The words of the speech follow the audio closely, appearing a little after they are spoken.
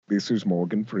This is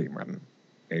Morgan Freeman,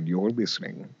 and you're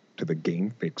listening to the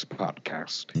Game Fix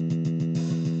Podcast.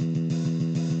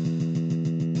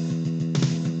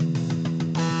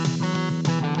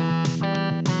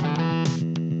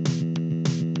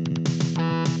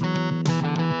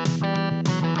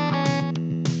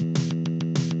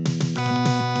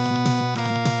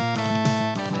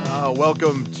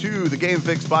 Welcome to the Game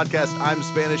Fix Podcast. I'm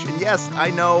Spanish, and yes,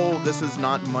 I know this is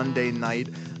not Monday night.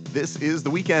 This is the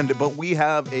weekend, but we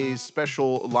have a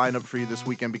special lineup for you this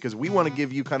weekend because we want to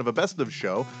give you kind of a best of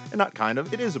show, and not kind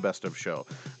of, it is a best of show.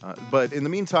 But in the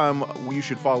meantime, you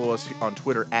should follow us on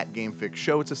Twitter at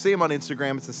GameFixShow. It's the same on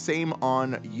Instagram. It's the same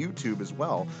on YouTube as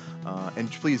well.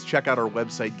 And please check out our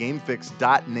website,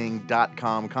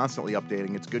 gamefix.ning.com. Constantly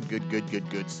updating. It's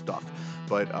good stuff.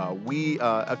 But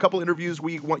a couple interviews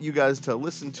we want you guys to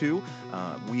listen to.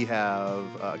 We have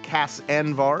Cas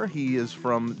Anvar. He is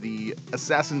from the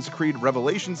Assassin's Creed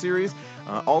Revelation series.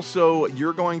 Also,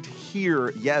 you're going to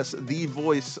hear, yes, the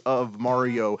voice of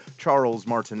Mario, Charles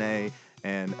Martinet,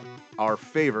 and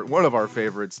one of our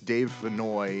favorites, Dave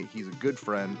Fennoy. He's a good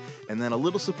friend. And then a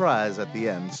little surprise at the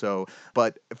end.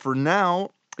 But for now,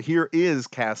 here is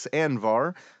Cas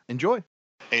Anvar. Enjoy.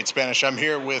 Hey, it's Spanish. I'm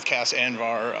here with Cas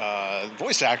Anvar,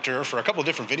 voice actor for a couple of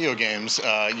different video games.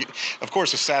 Of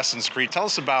course, Assassin's Creed. Tell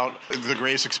us about the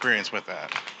greatest experience with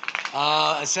that.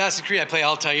 Assassin's Creed, I play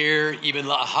Altair Ibn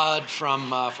Lahad from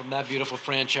that beautiful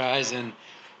franchise. And,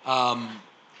 one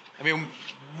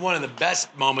of the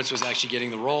best moments was actually getting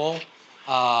the role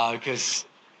because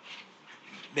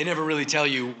they never really tell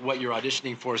you what you're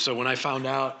auditioning for. So when I found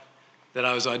out that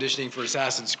I was auditioning for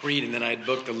Assassin's Creed and then I had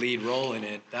booked the lead role in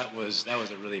it, that was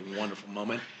a really wonderful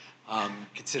moment,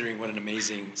 considering what an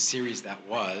amazing series that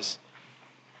was.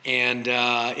 And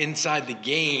inside the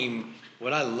game,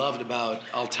 what I loved about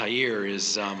Altair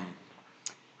is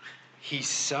he's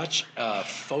such a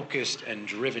focused and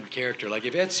driven character. Like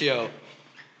if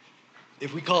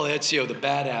we call Ezio the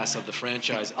badass of the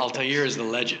franchise, Altair is the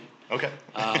legend. Okay.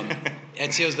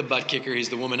 Ezio's the butt kicker, he's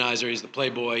the womanizer, he's the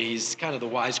playboy, he's kind of the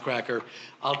wisecracker.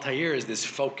 Altair is this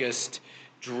focused,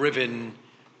 driven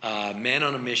man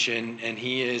on a mission, and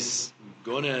he is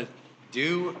going to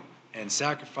do and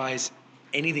sacrifice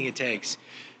anything it takes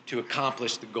to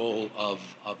accomplish the goal of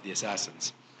the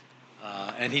assassins.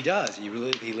 And he does. He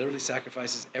literally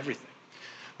sacrifices everything.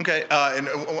 Okay, and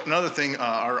another thing,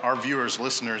 our viewers,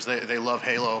 listeners, they love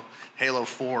Halo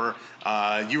 4.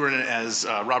 You were in it as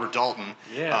Robert Dalton.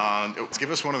 Yeah.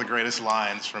 Give us one of the greatest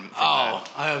lines from that.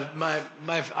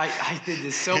 I did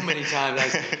this so many times.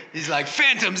 He's like,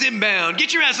 "Phantoms inbound,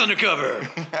 get your ass undercover."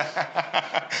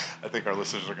 I think our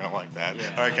listeners are going to like that.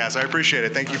 Yeah. All right, Cas, I appreciate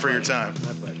it. Thank you for your time.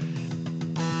 My pleasure.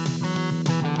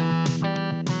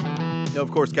 Of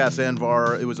course, Cas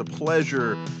Anvar, it was a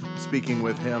pleasure speaking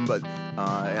with him, but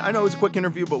I know it was a quick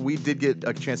interview, but we did get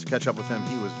a chance to catch up with him.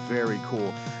 He was very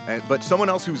cool. But someone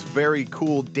else who's very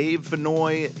cool, Dave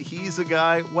Fennoy, he's a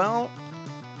guy, well,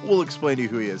 we'll explain to you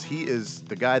who he is. He is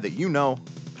the guy that you know,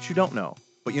 but you don't know,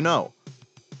 but you know.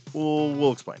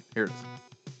 We'll explain. Here it is.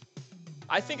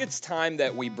 I think it's time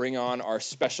that we bring on our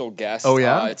special guest. Oh,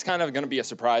 yeah? It's kind of going to be a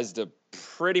surprise to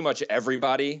pretty much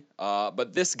everybody,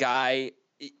 but this guy,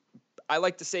 I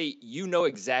like to say, you know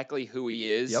exactly who he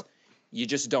is. Yep. You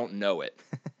just don't know it.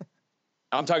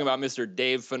 I'm talking about Mr.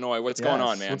 Dave Fennoy. What's going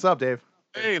on, man? What's up, Dave?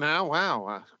 Hey, now,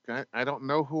 wow. I don't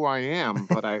know who I am,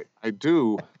 but I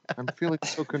do. I'm feeling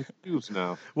so confused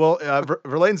now. Well,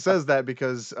 Verlaine says that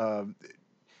because,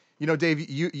 Dave,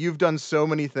 you've done so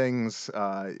many things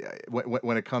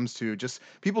when it comes to just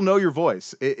people know your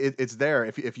voice. It's there.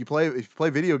 If you play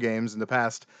video games in the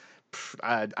past,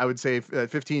 I would say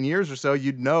 15 years or so,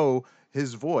 you'd know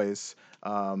his voice.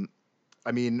 One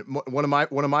of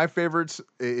my favorites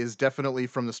is definitely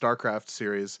from the StarCraft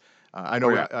series. I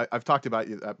know I've talked about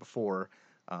that before.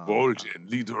 Vol'jin,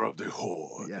 leader of the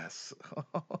Horde. Yes,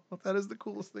 that is the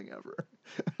coolest thing ever.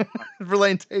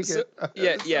 Verlaine, take it.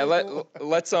 Yeah.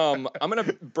 Let's. I'm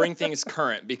gonna bring things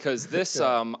current because this.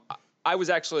 I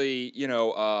was actually,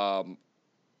 I'm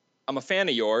a fan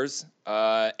of yours.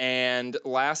 And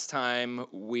last time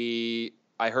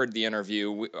I heard the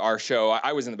interview, our show,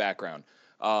 I was in the background.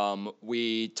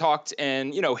 We talked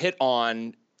and, hit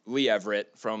on Lee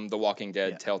Everett from the Walking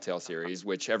Dead Telltale series,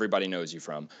 which everybody knows you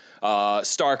from.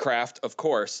 StarCraft, of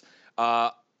course.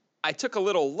 I took a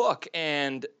little look,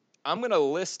 and I'm going to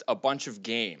list a bunch of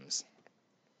games.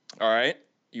 All right?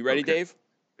 You ready, Okay. Dave?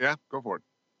 Yeah, go for it.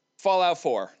 Fallout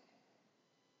 4.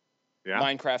 Yeah.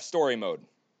 Minecraft Story Mode.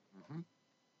 Mm-hmm.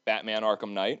 Batman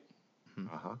Arkham Knight.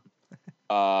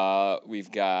 Uh-huh.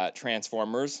 We've got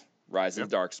Transformers, Rise of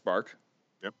the Darkspark.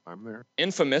 Yep, I'm there.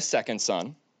 Infamous Second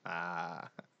Son.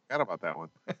 Forgot about that one.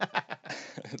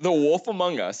 The Wolf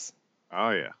Among Us, Oh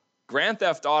yeah, Grand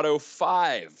Theft Auto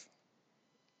 5.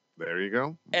 there you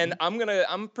go. And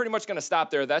I'm pretty much gonna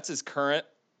stop there. That's as current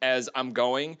as I'm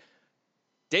going.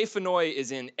 Dave Fennoy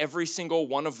is in every single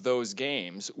one of those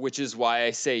games, which is why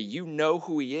I say you know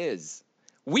who he is.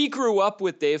 We grew up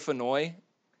with Dave Fennoy,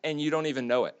 and you don't even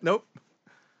know it. Nope.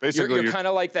 Basically, You're kind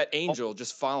of like that angel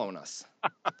just following us.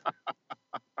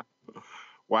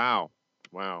 wow,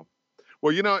 wow.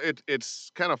 Well,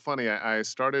 it's kind of funny. I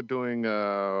started doing.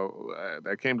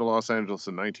 I came to Los Angeles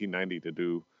in 1990 to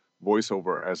do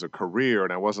voiceover as a career,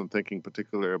 and I wasn't thinking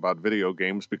particularly about video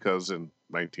games because in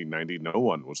 1990 no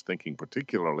one was thinking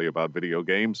particularly about video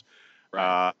games.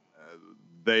 Right.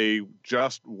 They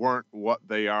just weren't what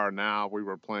they are now. We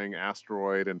were playing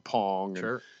Asteroid and Pong and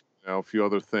Sure. a few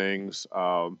other things.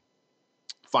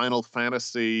 Final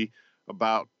Fantasy,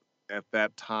 about at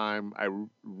that time,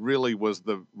 really was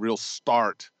the real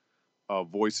start of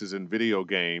voices in video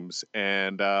games.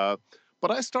 And but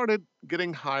I started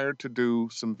getting hired to do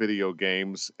some video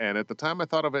games, and at the time I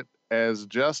thought of it as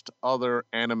just other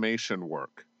animation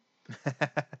work.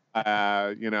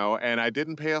 And I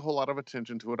didn't pay a whole lot of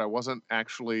attention to it. I wasn't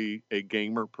actually a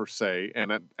gamer per se,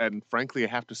 and frankly, I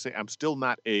have to say I'm still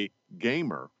not a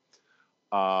gamer.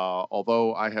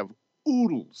 Although I have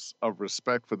oodles of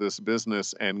respect for this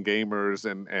business and gamers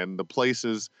and the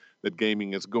places that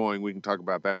gaming is going. We can talk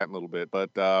about that in a little bit.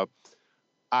 But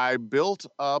I built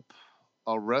up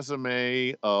a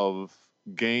resume of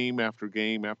game after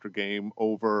game after game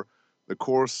over the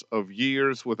course of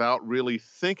years without really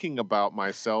thinking about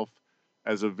myself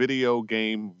as a video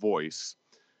game voice.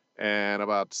 And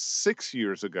about 6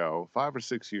 years ago, 5 or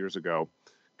 6 years ago,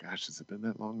 gosh, has it been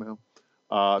that long now?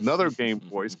 Another game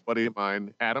voice buddy of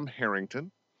mine, Adam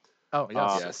Harrington. Oh,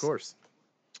 yes, of Yes. course.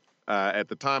 At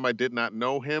the time, I did not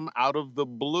know him. Out of the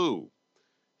blue,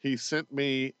 he sent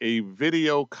me a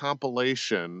video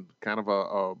compilation, kind of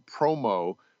a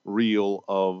promo reel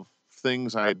of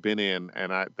things I had been in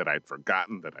and that I'd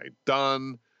forgotten that I'd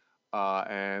done.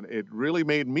 And it really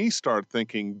made me start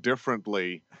thinking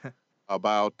differently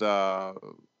about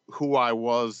who I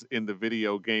was in the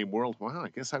video game world. Wow, I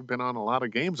guess I've been on a lot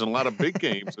of games and a lot of big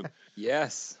games. And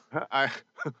Yes. I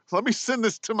let me send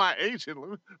this to my agent.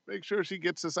 Let me make sure she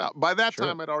gets this out. By that Sure.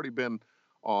 time, I'd already been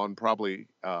on probably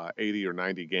 80 or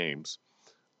 90 games.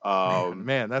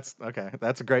 Man, that's okay.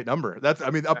 That's a great number. That's, I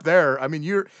mean, up there. I mean,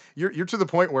 you're to the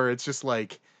point where it's just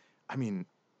like, I mean,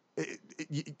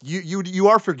 you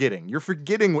are forgetting. You're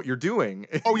forgetting what you're doing.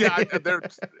 Oh yeah,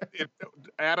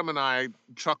 Adam and I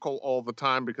chuckle all the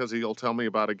time because he'll tell me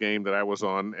about a game that I was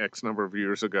on X number of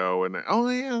years ago, and oh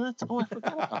yeah, I forgot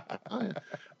about that. Oh,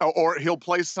 yeah. Or he'll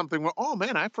play something where, oh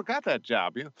man, I forgot that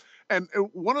job. And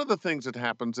one of the things that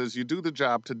happens is you do the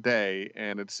job today,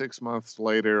 and it's 6 months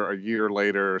later, a year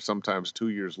later, or sometimes 2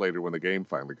 years later when the game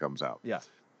finally comes out. Yeah.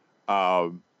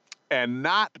 And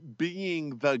not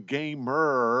being the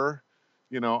gamer.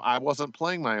 I wasn't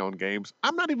playing my own games.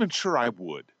 I'm not even sure I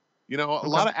would. A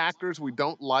lot of actors, we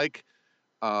don't like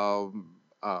um,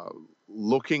 uh,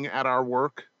 looking at our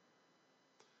work.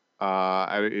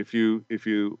 If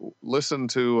you listen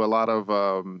to a lot of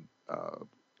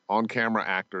on-camera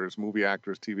actors, movie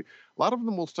actors, TV, a lot of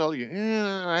them will tell you,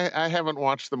 I haven't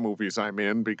watched the movies I'm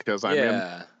in because I'm in.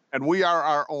 Yeah. And we are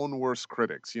our own worst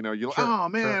critics. Sure, oh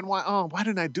man, why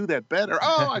didn't I do that better?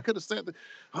 Oh, I could have said that.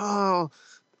 Oh,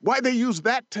 why'd they use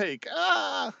that take?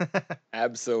 Ah.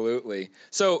 Absolutely.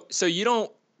 So you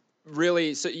don't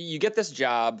really, so you get this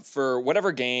job for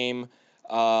whatever game.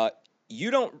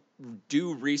 You don't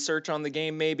do research on the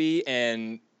game maybe,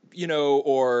 and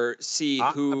or see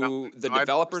who the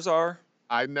developers are.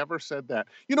 I never said that.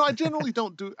 I generally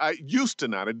don't do. I used to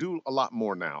not. I do a lot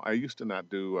more now. I used to not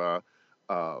do a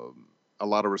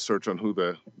lot of research on who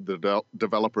the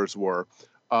developers were.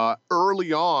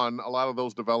 Early on, a lot of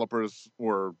those developers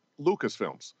were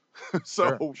Lucasfilms.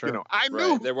 So Sure. I knew Right.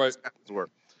 who There was. these guys were.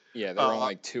 Yeah, there were only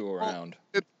like two around.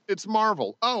 It's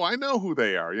Marvel. Oh, I know who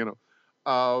they are.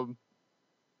 Um,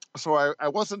 so I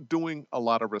wasn't doing a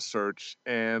lot of research,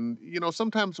 and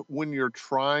sometimes when you're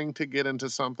trying to get into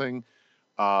something,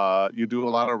 you do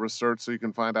a lot of research so you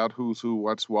can find out who's who,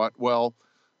 what's what. Well,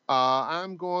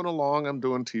 I'm going along. I'm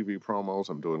doing TV promos.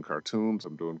 I'm doing cartoons.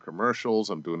 I'm doing commercials.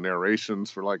 I'm doing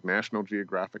narrations for like National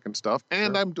Geographic and stuff.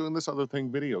 And Sure. I'm doing this other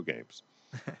thing, video games.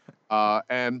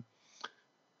 And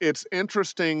it's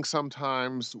interesting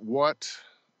sometimes what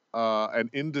an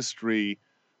industry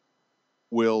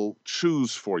will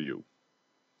choose for you.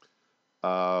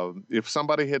 If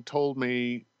somebody had told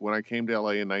me when I came to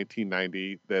LA in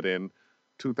 1990 that in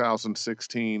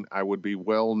 2016 I would be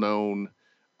well known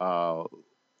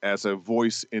as a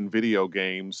voice in video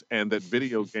games, and that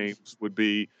video games would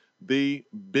be the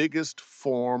biggest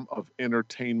form of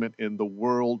entertainment in the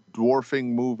world,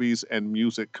 dwarfing movies and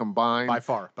music combined. By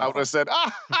far. I would have said,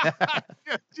 yeah,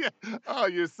 yeah. Oh,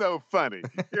 you're so funny.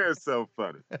 You're so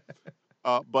funny.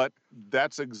 But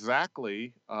that's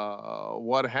exactly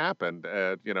what happened.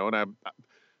 And I'm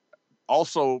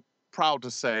also proud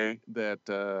to say that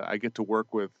I get to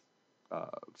work with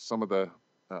some of the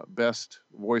best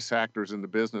voice actors in the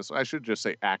business. I should just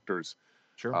say actors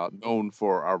Sure. known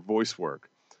for our voice work.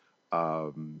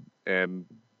 And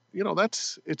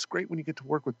it's great when you get to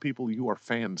work with people you are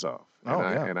fans of, Oh,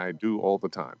 yeah. and I do all the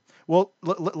time. Well,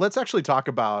 let's actually talk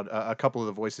about a couple of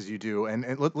the voices you do,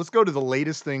 and let's go to the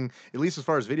latest thing, at least as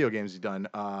far as video games you've done.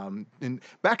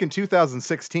 Back in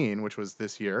 2016, which was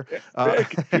this year,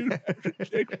 Back in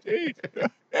 2016.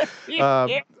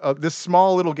 this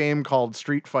small little game called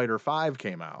Street Fighter V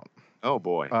came out. Oh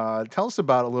boy! Tell us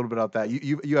about a little bit about that.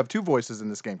 You have two voices in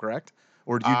this game, correct?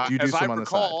 Or do you do As I some on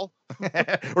recall, the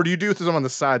side? Or do you do some on the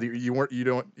side that you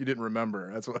didn't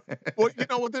remember? That's what. well, you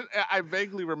know what? I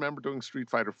vaguely remember doing Street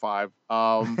Fighter V.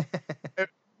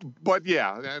 But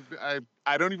yeah,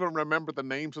 I don't even remember the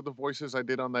names of the voices I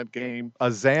did on that game.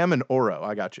 Zam and Oro,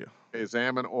 I got you.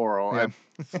 Zam and Oro. Yeah.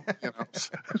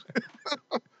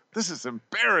 This is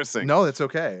embarrassing. No, it's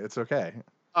okay. It's okay.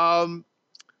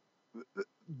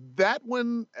 That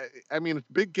one, I mean, it's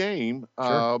a big game,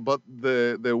 Sure. but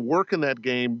the work in that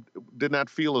game did not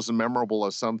feel as memorable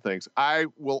as some things. I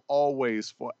will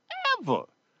always, forever,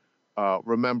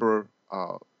 remember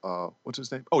what's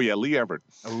his name? Oh yeah, Lee Everett.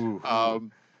 Ooh.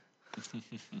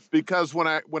 Because when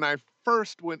I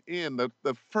first went in, the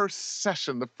first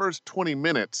session, the first 20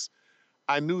 minutes,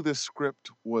 I knew this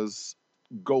script was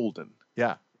golden.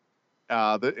 Yeah.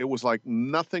 It was like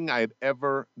nothing I had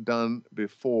ever done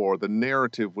before. The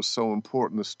narrative was so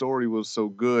important. The story was so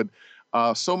good.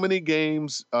 So many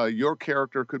games, your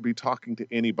character could be talking to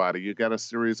anybody. You got a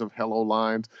series of hello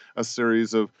lines, a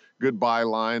series of goodbye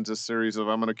lines, a series of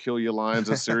I'm going to kill you lines,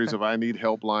 a series of I need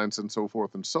help lines, and so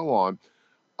forth and so on.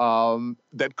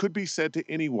 That could be said to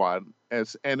anyone.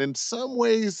 And in some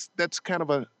ways, that's kind of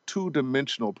a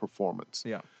two-dimensional performance.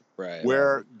 Yeah. Right.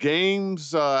 Where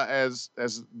games, as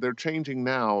they're changing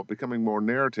now, becoming more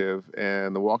narrative,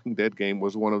 and the Walking Dead game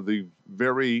was one of the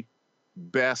very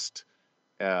best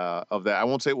of that. I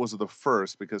won't say it was the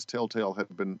first because Telltale had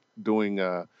been doing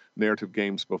narrative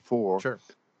games before. Sure.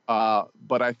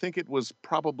 But I think it was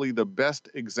probably the best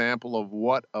example of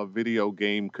what a video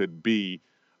game could be.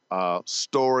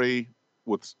 Story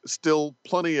with still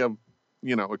plenty of,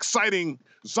 exciting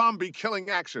zombie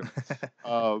killing action.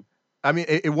 I mean,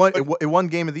 it won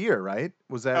Game of the Year, right?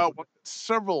 Was that?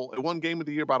 It won Game of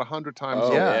the Year about 100 times.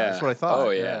 Oh, Yeah, yeah. that's what I thought. Oh,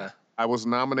 Yeah. yeah. I was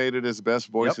nominated as best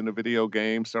voice Yep. in a video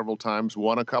game several times,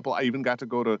 won a couple. I even got to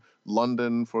go to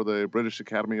London for the British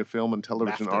Academy of Film and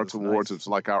Television BAFTAs, Arts Awards. nice. It's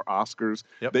like our Oscars.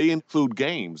 Yep. They include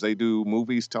games. They do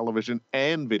movies, television,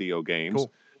 and video games.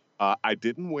 Cool. I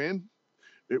didn't win.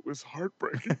 It was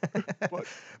heartbreaking.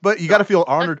 But you got to feel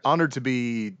honored to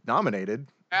be nominated.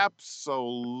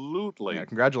 Absolutely. Yeah,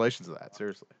 congratulations to that.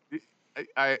 Seriously.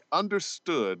 I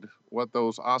understood what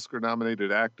those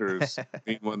Oscar-nominated actors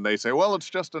mean when they say, well, it's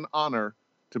just an honor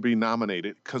to be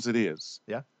nominated, because it is.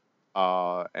 Yeah.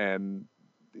 And,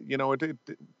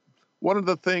 one of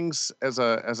the things as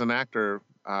an actor,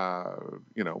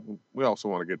 we also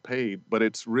want to get paid, but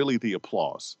it's really the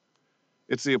applause.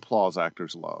 It's the applause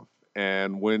actors love.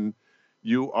 And when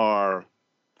you are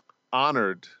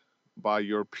honored by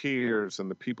your peers and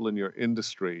the people in your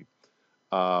industry,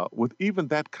 with even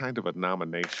that kind of a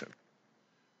nomination,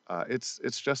 it's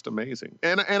just amazing.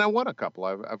 And I won a couple.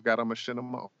 I've got a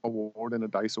Machinima Award and a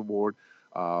Dice Award.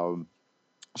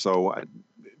 So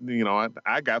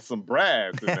I got some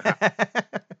brags.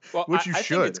 Well, Which you I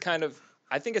should.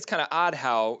 I think it's kind of odd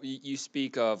how you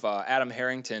speak of Adam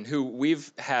Harrington, who we've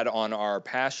had on our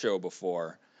past show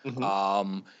before.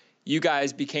 Mhm. You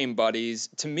guys became buddies.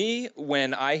 To me,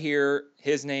 when I hear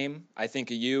his name, I think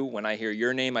of you. When I hear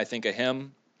your name, I think of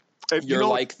him. You're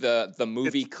like the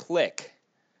movie Click.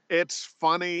 It's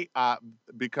funny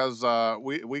because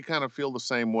we kind of feel the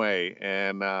same way,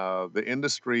 and the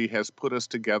industry has put us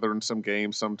together in some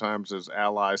games, sometimes as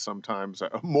allies, sometimes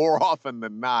more often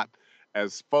than not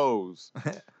as foes.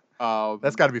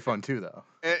 That's got to be fun too, though.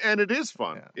 And it is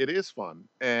fun. Yeah. It is fun.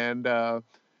 And,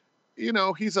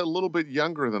 he's a little bit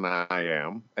younger than I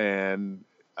am. And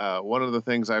one of the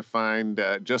things I find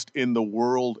just in the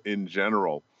world in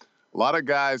general, a lot of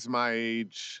guys my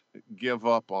age give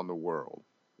up on the world.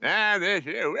 I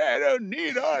don't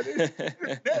need all this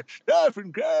that stuff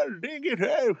and girls ding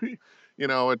it.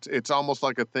 it's almost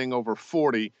like a thing over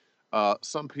 40.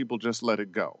 Some people just let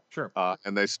it go. Sure.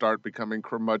 And they start becoming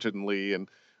curmudgeonly and,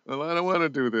 well, I don't want to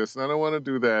do this and I don't want to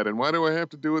do that. And why do I have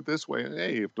to do it this way? And,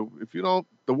 hey, if you don't,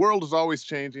 the world is always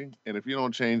changing. And if you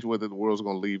don't change with it, the world's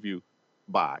going to leave you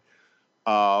by.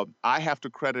 I have to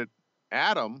credit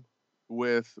Adam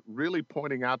with really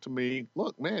pointing out to me,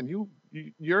 look, man,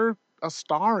 you're a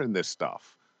star in this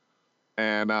stuff.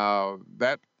 And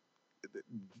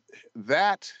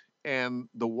that and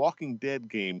the Walking Dead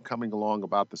game coming along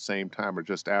about the same time or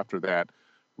just after that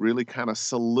really kind of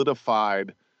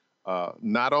solidified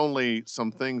not only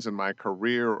some things in my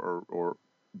career or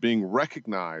being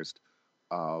recognized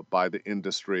by the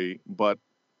industry, but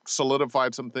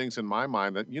solidified some things in my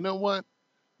mind that, you know what?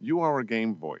 You are a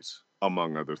game voice,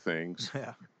 among other things.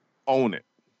 Yeah. Own it.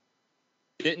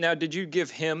 Now, did you give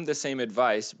him the same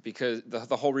advice? Because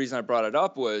the whole reason I brought it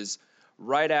up was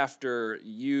right after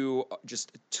you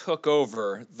just took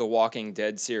over the Walking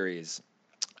Dead series.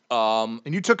 And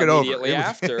you took it over. Immediately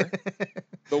after,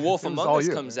 The Wolf It was Among all Us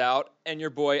you, comes man. out, and your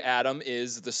boy Adam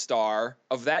is the star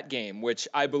of that game, which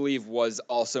I believe was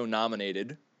also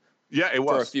nominated Yeah, it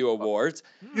for a was. few awards.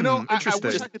 I Interesting.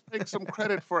 wish I could take some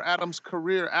credit for Adam's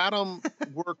career. Adam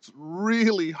works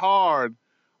really hard,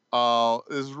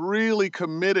 is really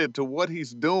committed to what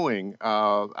he's doing.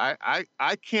 I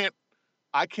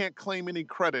can't claim any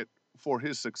credit for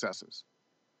his successes.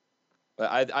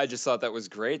 But I just thought that was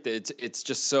great. That it's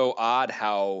just so odd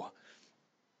how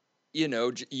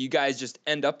you guys just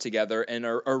end up together and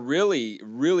are really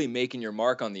really making your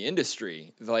mark on the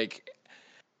industry. Like,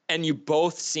 and you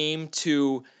both seem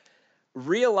to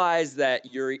realize that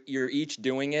you're each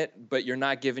doing it, but you're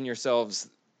not giving yourselves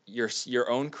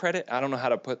your own credit. I don't know how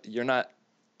to put. You're not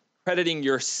crediting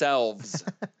yourselves.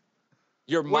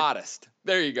 You're What? modest.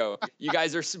 There you go. You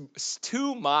guys are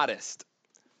too modest.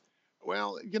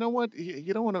 Well, you know what?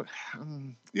 You don't want to.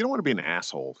 You don't want to be an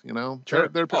asshole. Sure.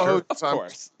 There are people. Oh, Oh, of I'm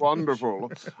course.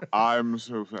 wonderful. I'm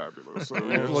so fabulous. Oh,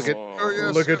 yes. Look at Oh,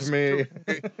 yes, look at yes, me.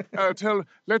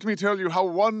 let me tell you how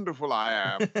wonderful I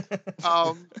am.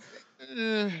 Um,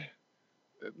 eh,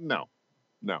 no,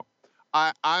 no.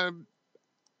 I'm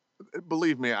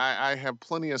believe me. I have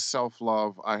plenty of self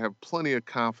love. I have plenty of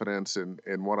confidence in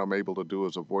what I'm able to do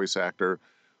as a voice actor,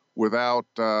 without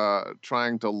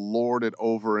trying to lord it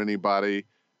over anybody,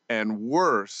 and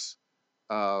worse,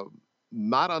 uh,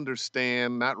 not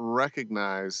understand, not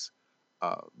recognize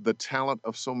the talent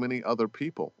of so many other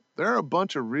people. There are a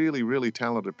bunch of really, really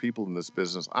talented people in this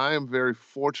business. I am very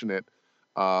fortunate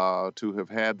to have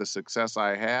had the success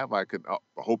I have. I could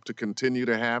hope to continue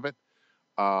to have it.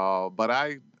 But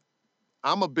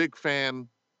I'm a big fan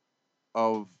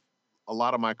of a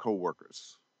lot of my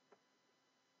coworkers.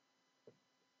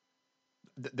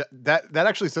 That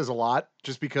actually says a lot,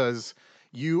 just because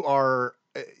you are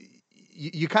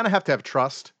you kind of have to have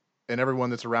trust in everyone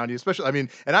that's around you, especially, I mean,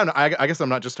 and I guess I'm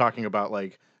not just talking about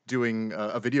like doing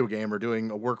a video game or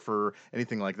doing a work for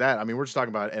anything like that. I mean, we're just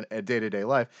talking about a day-to-day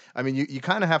life. I mean, you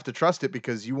kind of have to trust it,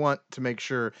 because you want to make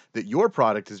sure that your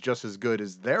product is just as good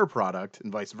as their product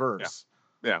and vice Yeah, versa.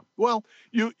 yeah. Well,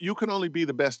 you can only be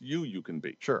the best you can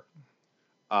be. Sure.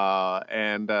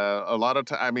 And a lot of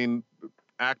time, I mean,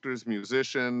 actors,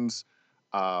 musicians,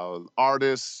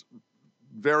 artists,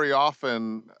 very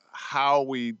often how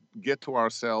we get to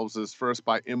ourselves is first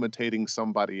by imitating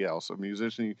somebody else. A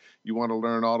musician, you want to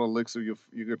learn all the licks of your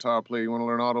guitar player. You want to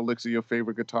learn all the licks of your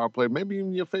favorite guitar player, maybe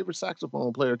even your favorite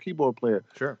saxophone player, keyboard player.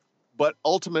 Sure. But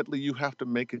ultimately, you have to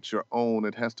make it your own.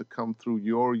 It has to come through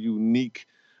your unique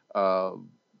uh,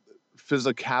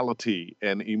 physicality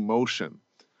and emotion.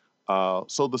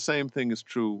 So the same thing is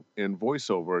true in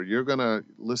voiceover. You're going to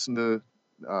listen to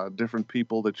different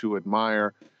people that you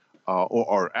admire,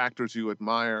 or actors you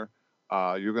admire.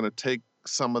 You're going to take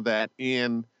some of that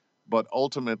in, but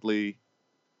ultimately,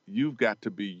 you've got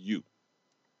to be you.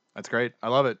 That's great. I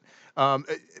love it.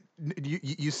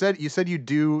 You said you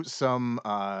do some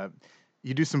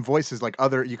voices, like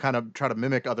other, you kind of try to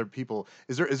mimic other people.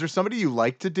 Is there somebody you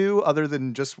like to do other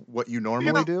than just what you You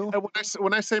normally know, do?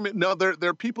 when I say no, there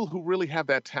are people who really have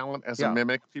that talent as a Yeah.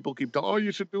 mimic. People keep telling, "Oh,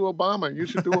 you should do Obama. You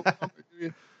should do Obama."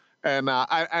 And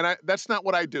that's not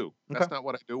what I do. Okay. That's not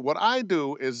what I do. What I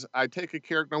do is I take a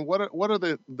character. And what are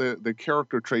the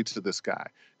character traits of this guy?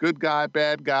 Good guy,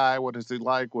 bad guy. What is he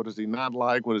like? What is he not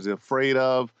like? What is he afraid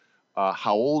of?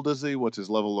 How old is he? What's his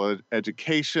level of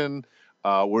education?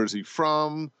 Where is he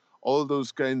from? All of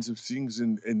those kinds of things.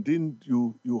 And then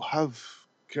you have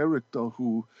character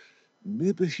who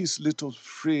maybe he's little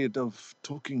afraid of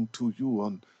talking to you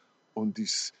on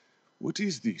this. What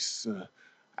is this?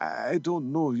 I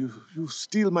don't know. You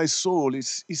steal my soul.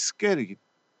 It's scary.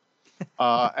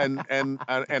 and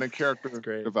a character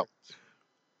great. develops.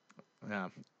 Yeah.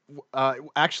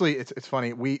 Actually, it's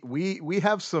funny. We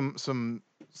have some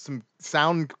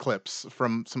sound clips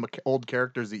from some old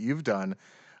characters that you've done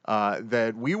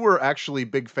that we were actually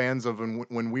big fans of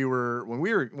when we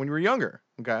were younger.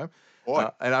 Okay. Boy,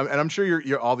 And I'm sure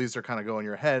you're all these are kind of go in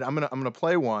your head. I'm gonna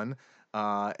play one,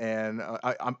 and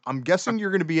I'm guessing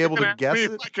you're gonna be you're able to gonna ask guess me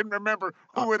it. if I can remember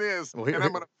Uh, who it is, well, and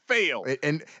I'm gonna fail.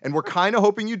 and we're kind of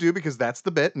hoping you do because that's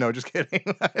the bit. No, just kidding.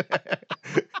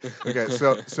 Okay,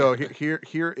 so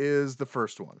here is the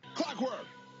first one. Clockwork,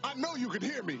 I know you can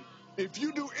hear me. If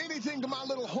you do anything to my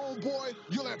little homeboy,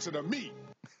 you'll answer to me.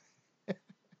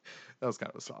 That was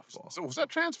kind of a softball. So was that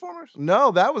Transformers?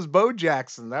 No, that was Bo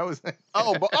Jackson. That was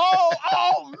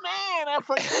Oh man, I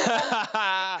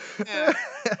forgot. Man,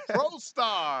 Pro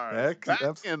Stars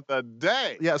back in the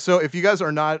day. yeah. So if you guys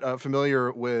are not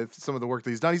familiar with some of the work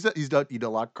that he's done, he did a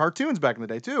lot of cartoons back in the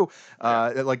day too.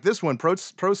 Like this one, Pro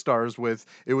Stars with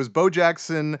it was Bo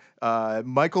Jackson,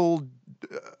 Michael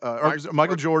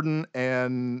Jordan,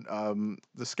 and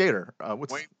the skater.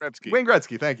 What's Wayne Gretzky. Wayne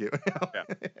Gretzky. Thank you. Yeah.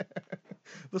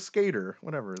 The skater,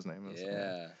 whatever his name is.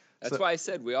 Yeah. That's So- why I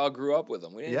said we all grew up with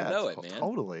him. We didn't know it, man.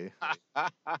 Totally.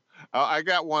 I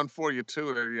got one for you too.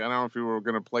 I don't know if you were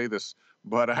going to play this,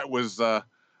 but I was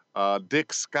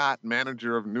Dick Scott,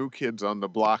 manager of New Kids on the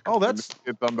Block. Oh, that's-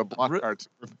 New Kids on the Block cards.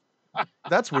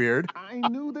 That's weird. I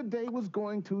knew the day was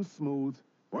going too smooth.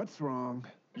 What's wrong?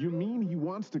 You mean he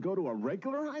wants to go to a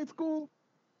regular high school?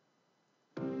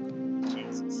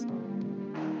 Jesus.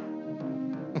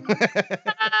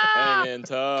 Hanging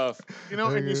tough. You know,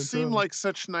 and you Hanging seem tough. like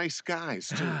such nice guys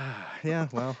too. Yeah.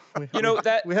 Well, You know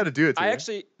that we had to do it. To I you.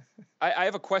 actually, I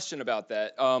have a question about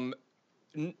that.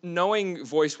 Knowing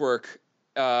voice work,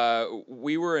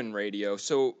 we were in radio,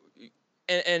 so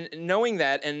and knowing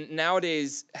that, and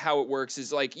nowadays how it works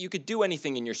is like you could do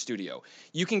anything in your studio.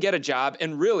 You can get a job,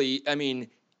 and really, I mean,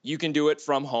 you can do it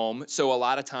from home. So a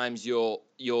lot of times you'll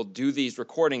do these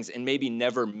recordings and maybe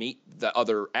never meet the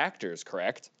other actors.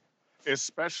 Correct?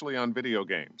 Especially on video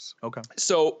games. Okay.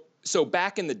 So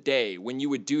back in the day when you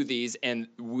would do these and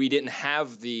we didn't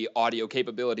have the audio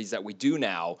capabilities that we do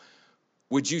now,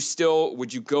 would you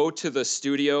go to the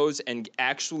studios and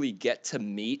actually get to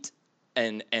meet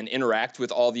and interact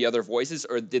with all the other voices,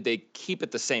 or did they keep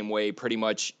it the same way, pretty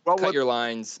much cut your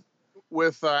lines?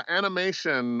 With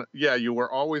animation, yeah, you were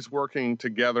always working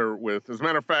together with. As a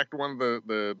matter of fact, one of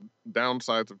the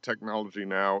downsides of technology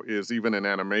now is even in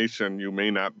animation, you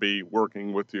may not be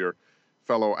working with your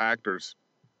fellow actors.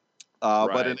 But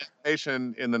in Right.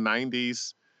 animation in the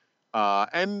 90s,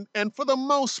 and for the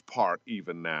most part,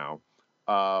 even now,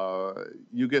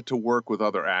 you get to work with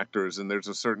other actors, and there's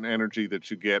a certain energy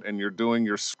that you get, and you're doing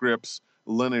your scripts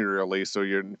linearly, so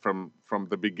you're from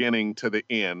the beginning to the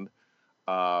end.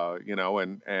 You know,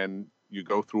 and you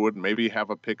go through it and maybe have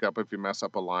a pickup if you mess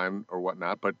up a line or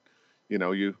whatnot, but you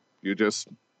know, you just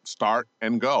start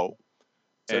and go.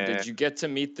 So And did you get to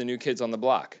meet the New Kids on the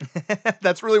Block?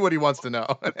 That's really what he wants to know.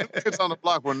 Kids on the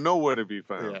Block were nowhere to be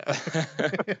found.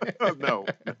 No,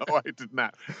 I did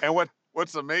not. And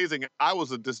what's amazing, I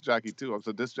was a disc jockey too. I was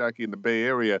a disc jockey in the Bay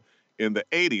Area in the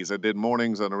 80s. I did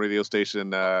mornings on a radio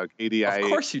station, KDIA. Of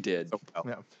course you did.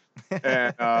 Yeah.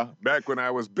 And back when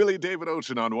I was Billy David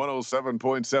Ocean on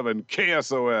 107.7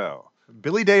 KSOL.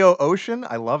 Billy Day Ocean,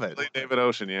 I love it. Billy David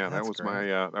Ocean, yeah, That's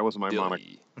that was my moniker.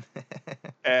 Billy.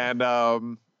 And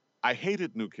I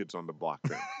hated New Kids on the Block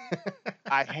then.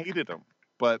 I hated them,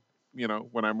 but you know,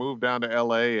 when I moved down to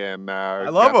LA and I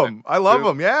love them. I love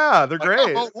them. Yeah, they're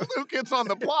great. Oh, New Kids on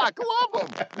the Block,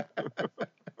 love them.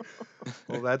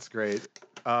 Well, that's great.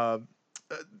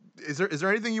 Is there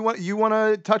anything you want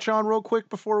to touch on real quick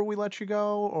before we let you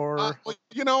go, or Well,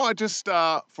 you know, I just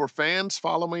for fans,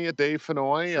 follow me at Dave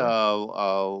Fennoy.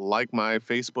 Like my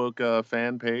Facebook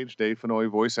fan page, Dave Fennoy,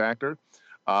 voice actor.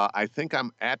 I think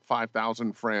I'm at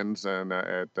 5,000 friends and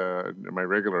at my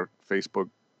regular Facebook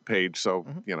page. So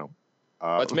you know,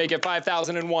 Let's make it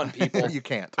 5,001 people. you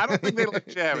can't? I don't think they let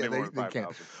you have Yeah, any more they than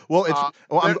can't. 5,000. Well, it's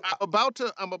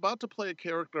I'm about to play a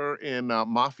character in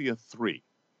Mafia 3.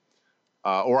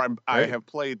 I have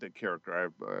played the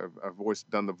character. I've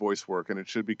done the voice work, and it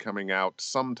should be coming out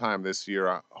sometime this year.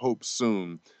 I hope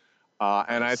soon.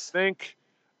 And I Nice. think,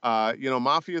 you know,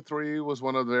 Mafia 3 was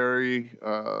one of the very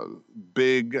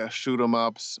big shoot 'em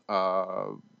ups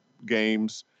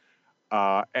games.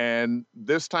 And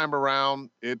this time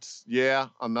around, it's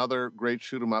another great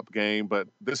shoot 'em up game, but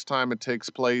this time it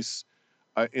takes place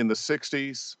in the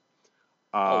 60s.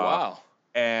 Oh wow.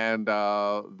 And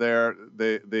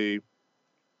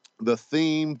the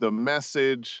theme, the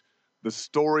message, the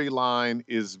storyline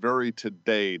is very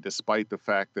today, despite the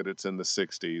fact that it's in the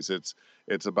 '60s.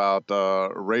 It's about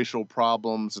racial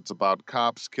problems. It's about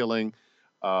cops killing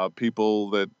people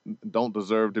that don't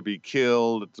deserve to be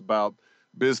killed. It's about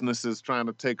businesses trying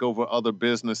to take over other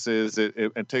businesses.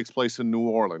 It takes place in New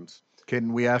Orleans.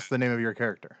 Can we ask the name of your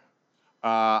character?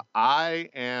 I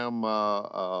am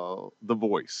the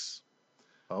voice.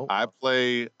 Oh, I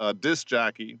play a disc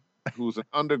jockey who's an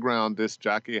underground disc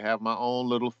jockey. I have my own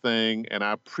little thing, and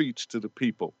I preach to the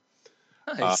people.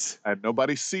 Nice. And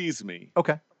nobody sees me,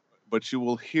 okay. but you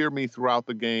will hear me throughout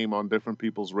the game on different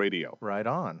people's radio. Right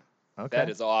on. Okay. That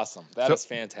is awesome. That So, is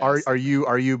fantastic. Are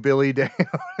you Billy Dale?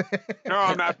 No,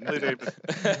 I'm not Billy Davis.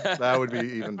 That would be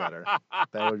even better.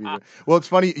 That would be. Well, it's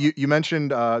funny you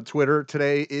mentioned Twitter.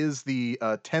 Today is the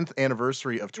 10th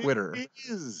anniversary of Twitter. It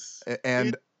is. And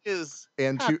It is.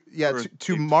 and to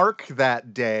Happy mark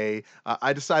that day,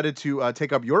 I decided to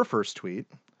take up your first tweet.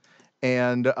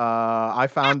 And I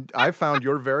found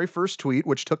your very first tweet,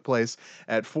 which took place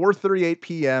at 4:38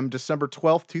 p.m. December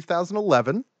 12th,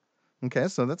 2011. Okay,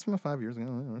 so that's 5 years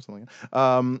ago or something.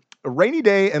 A rainy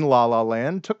day in La La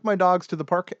Land. Took my dogs to the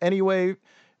park anyway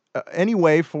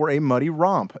for a muddy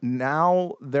romp.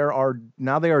 Now they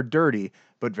are dirty,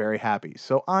 but very happy.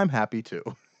 So I'm happy too.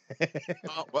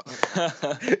 Oh, well,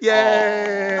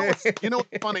 Yay! you know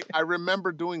what's funny? I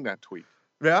remember doing that tweet.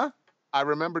 Yeah. I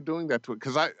remember doing that tweet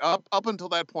because up until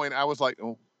that point I was like,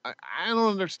 oh, I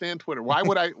don't understand Twitter. Why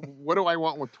would I? What do I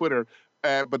want with Twitter?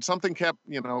 But something kept,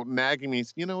 nagging me.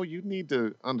 You need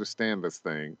to understand this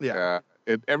thing. Yeah.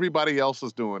 Everybody else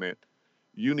is doing it.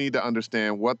 You need to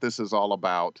understand what this is all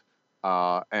about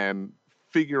and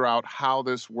figure out how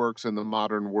this works in the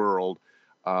modern world.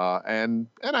 And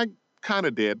I kind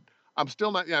of did. I'm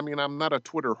still not. I mean, I'm not a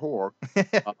Twitter whore.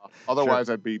 Otherwise,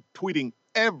 I'd be tweeting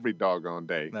every doggone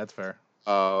day. That's fair.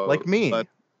 Like me. But...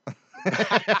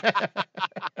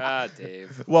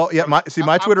 Dave. Well, yeah.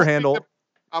 My Twitter handle.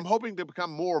 I'm hoping to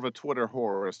become more of a Twitter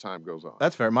whore as time goes on.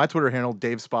 That's fair. My Twitter handle,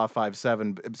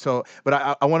 DaveSpa57. So, but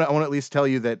I want to at least tell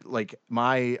you that like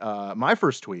my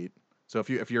first tweet. So if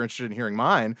you're interested in hearing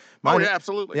mine, yeah,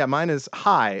 absolutely. Yeah, mine is,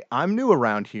 "Hi, I'm new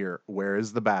around here. Where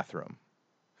is the bathroom?"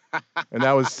 And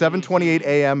that was 7:28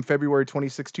 a.m. February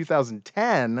 26,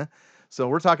 2010. So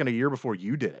we're talking a year before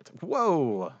you did it.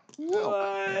 Whoa.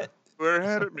 What? We're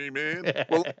ahead of me, man.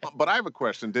 Well, but I have a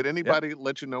question. Did anybody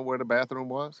let you know where the bathroom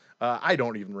was? I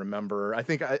don't even remember. I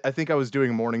think I was doing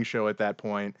a morning show at that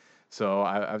point. So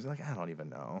I was like, I don't even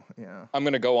know. Yeah. I'm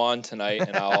gonna go on tonight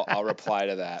and I'll reply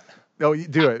to that. No, you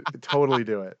do it. Totally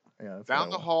do it. Yeah.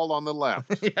 Down the hall on the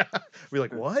left. Yeah. We're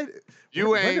like, what?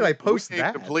 You when aim. did I post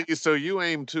that? Please, so you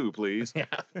aim too, please. Yeah.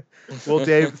 Well,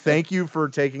 Dave, thank you for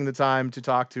taking the time to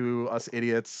talk to us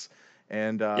idiots.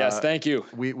 And yes, thank you.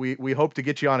 We hope to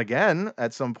get you on again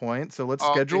at some point. So let's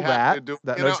Oh, schedule we have that. to do-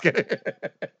 That you no, know, just kidding.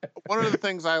 One of the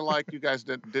things I like, you guys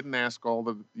didn't ask all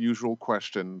the usual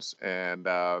questions, and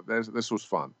this was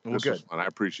fun. Well, This was good. fun. I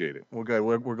appreciate it. Well, good.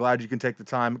 We're glad you can take the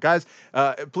time, guys.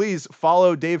 Please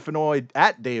follow Dave Fennoy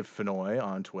at Dave Fennoy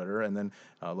on Twitter, and then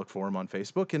look for him on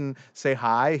Facebook and say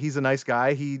hi. He's a nice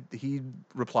guy. He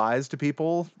replies to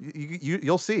people.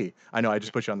 You'll see. I know I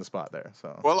just put you on the spot there.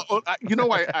 So Well, I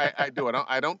do it.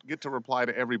 I don't get to reply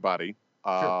to everybody,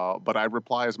 but I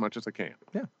reply as much as I can.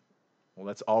 Yeah. Well,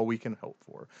 that's all we can hope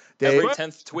for. Dave, Every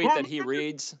 10th tweet that he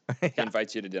reads, he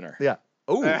invites you to dinner. yeah.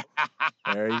 Oh,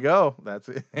 there you go. That's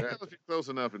it. Well, if you're close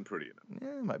enough and pretty enough.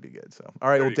 Yeah, it might be good. So, all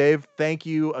right. There Well, you go. Dave, thank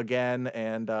you again,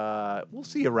 and we'll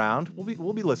see you around.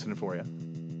 We'll be listening for you.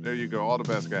 There you go. All the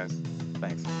best, guys.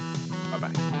 Thanks.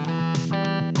 Bye-bye.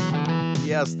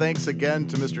 Yes, thanks again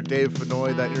to Mr. Dave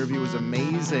Fennoy. That interview was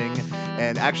amazing.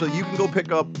 And actually, you can go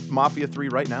pick up Mafia 3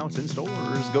 right now. It's in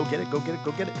stores. Go get it.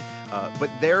 But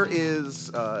there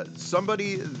is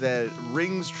somebody that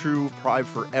rings true pride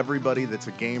for everybody that's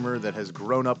a gamer, that has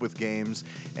grown up with games.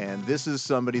 And this is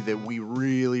somebody that we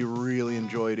really, really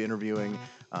enjoyed interviewing.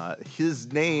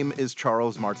 His name is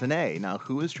Charles Martinet. Now,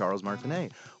 who is Charles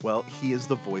Martinet? Well, he is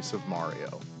the voice of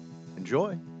Mario.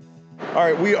 Enjoy. All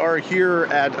right, we are here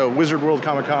at Wizard World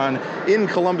Comic Con in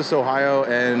Columbus, Ohio,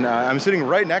 and I'm sitting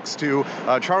right next to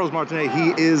Charles Martinet.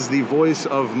 He is the voice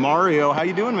of Mario. How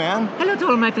you doing, man? Hello to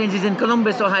all my friends in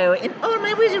Columbus, Ohio, and all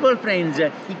my Wizard World friends.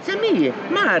 It's me,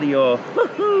 Mario.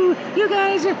 Woohoo! You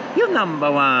guys, you're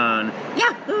number one.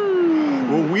 Yahoo!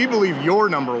 Well, we believe you're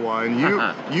number one.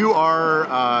 You are,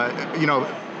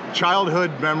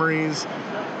 childhood memories.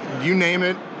 You name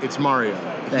it, it's Mario.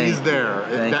 He's there.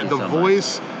 Thank you the so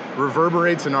voice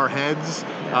reverberates in our heads,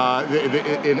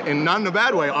 and not in a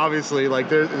bad way, obviously. Like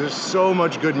there's so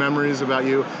much good memories about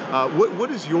you.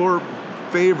 What is your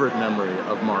favorite memory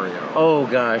of Mario? Oh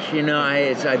gosh,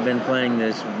 I've been playing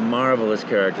this marvelous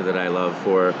character that I love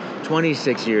for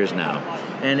 26 years now,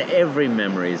 and every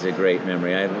memory is a great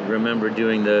memory. I remember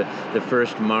doing the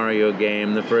first Mario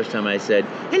game, the first time I said,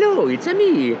 "Hello, it's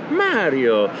me,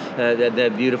 Mario."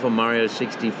 That beautiful Mario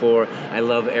 64. I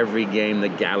love every game, the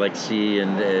Galaxy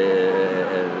and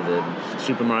the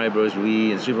Super Mario Bros.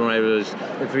 Wii and Super Mario Bros.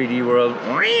 The 3D World.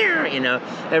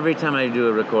 Every time I do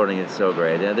a recording, it's so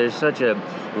great. There's such a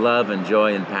love and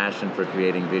joy and passion for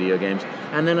creating video games.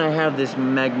 And then I have this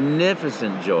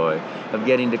magnificent joy of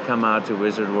getting to come out to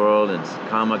Wizard World and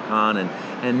Comic-Con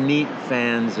and meet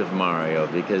fans of Mario,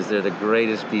 because they're the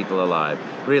greatest people alive.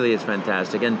 Really, it's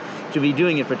fantastic. And to be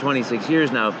doing it for 26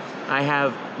 years now, I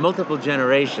have multiple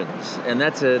generations, and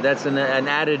that's an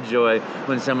added joy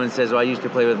when someone says, "Well, I used to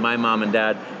play with my mom and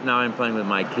dad. Now I'm playing with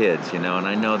my kids," And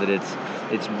I know that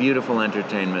it's beautiful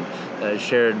entertainment,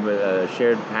 shared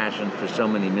passion for so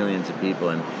many millions of people,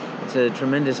 and it's a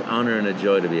tremendous honor and a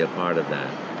joy to be a part of that.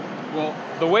 Well,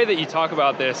 the way that you talk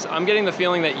about this, I'm getting the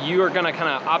feeling that you are going to kind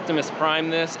of Optimus Prime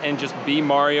this and just be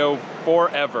Mario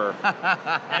forever.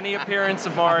 Any appearance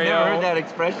of Mario? I've never heard that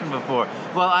expression before.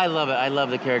 Well, I love it. I love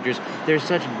the characters. They're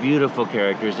such beautiful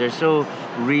characters. They're so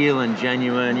real and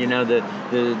genuine.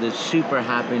 The super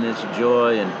happiness,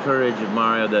 joy, and courage of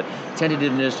Mario, the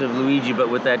tentativeness of Luigi, but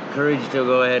with that courage to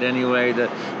go ahead anyway,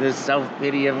 the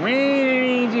self-pity of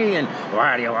Luigi, and why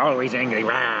are you always angry?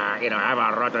 Have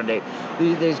a rotten day.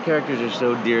 These characters are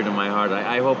so dear to my heart.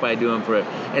 I hope I do them for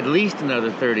at least another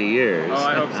 30 years. Oh,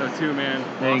 I hope so too, man.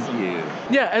 Thank Awesome. you.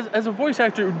 Yeah, as a voice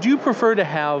actor, do you prefer to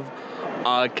have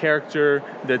a character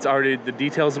that's already, the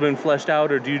details have been fleshed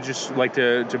out, or do you just like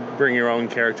to bring your own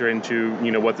character into,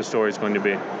 what the story is going to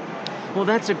be? Well,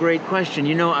 that's a great question.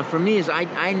 For me, I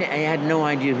had no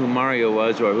idea who Mario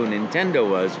was or who Nintendo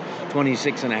was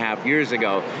 26 and a half years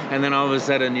ago. And then all of a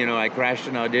sudden, I crashed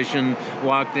an audition,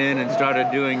 walked in, and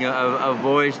started doing a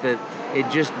voice that it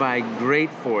just by great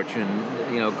fortune,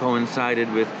 coincided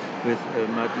with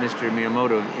what Mr.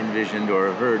 Miyamoto envisioned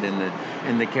or heard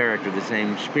in the character, the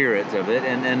same spirit of it.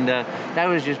 And that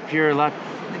was just pure luck.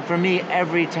 For me,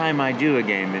 every time I do a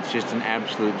game, it's just an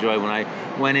absolute joy. When I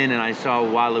went in and I saw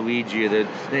Waluigi, the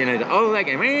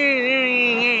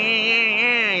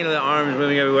arms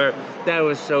moving everywhere, that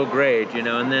was so great,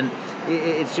 And then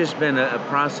it's just been a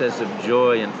process of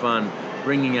joy and fun,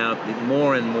 bringing out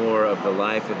more and more of the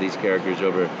life of these characters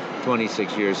over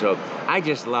 26 years. So I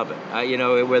just love it.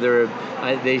 Whether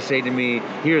they say to me,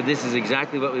 "Here, this is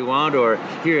exactly what we want," or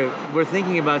 "Here, we're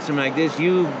thinking about something like this.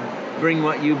 You bring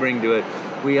what you bring to it."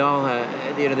 We all have,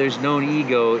 there's no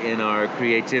ego in our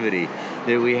creativity,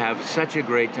 that we have such a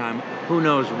great time. Who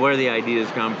knows where the ideas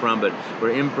come from, but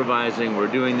we're improvising, we're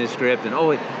doing this script,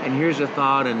 and here's a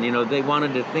thought, and they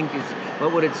wanted to think,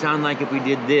 what would it sound like if we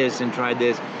did this and tried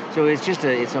this? So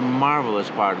it's a marvelous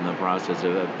part in the process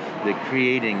of the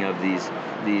creating of these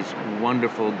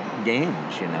wonderful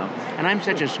games, And I'm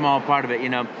such a small part of it,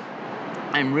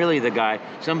 I'm really the guy.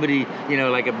 Somebody,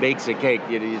 bakes a cake.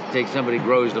 You take somebody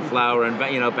grows the flour and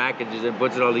packages and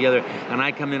puts it all together, and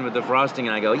I come in with the frosting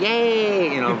and I go,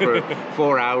 "Yay!" For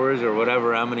 4 hours or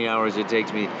whatever, how many hours it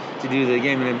takes me to do the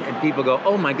game, and people go,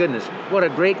 "Oh my goodness, what a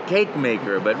great cake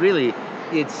maker!" But really,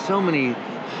 it's so many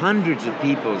hundreds of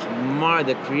people,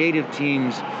 the creative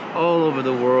teams all over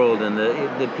the world, and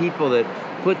the people that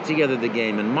put together the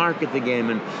game and market the game,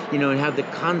 and and have the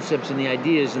concepts and the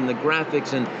ideas and the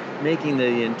graphics and making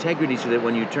the integrity so that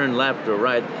when you turn left or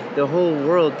right, the whole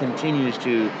world continues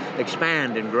to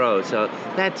expand and grow. So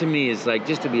that to me is like,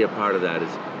 just to be a part of that is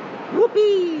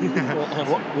whoopee.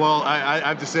 Well, I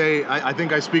have to say, I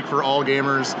think I speak for all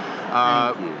gamers.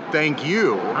 Thank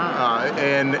you.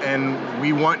 And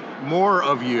we want more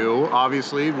of you,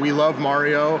 obviously. We love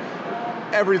Mario.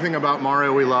 Everything about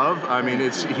Mario we love. I mean,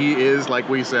 he is, like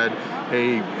we said,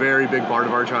 a very big part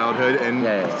of our childhood. And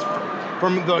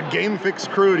from the Game Fix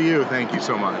crew to you, thank you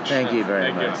so much. Thank you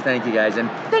very much. Thank you, guys. And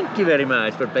thank you very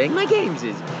much for playing my games.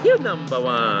 You're number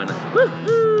one.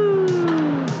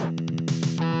 Woohoo!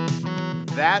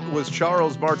 That was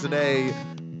Charles Martinet,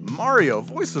 Mario,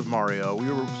 voice of Mario.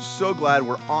 We were so glad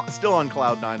we're still on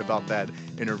Cloud 9 about that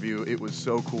interview. It was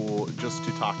so cool just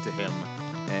to talk to him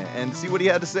and see what he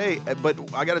had to say. But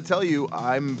I got to tell you,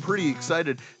 I'm pretty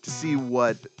excited to see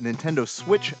what Nintendo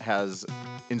Switch has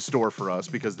in store for us,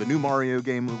 because the new Mario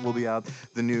game will be out,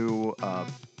 the new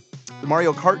the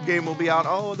Mario Kart game will be out.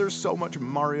 Oh, there's so much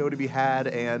Mario to be had,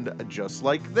 and just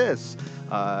like this.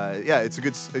 It's a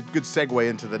good segue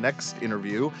into the next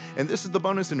interview, and this is the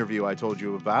bonus interview I told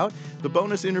you about. The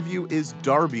bonus interview is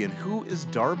Darbian. Who is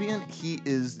Darbian? He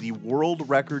is the world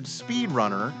record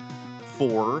speedrunner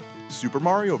for Super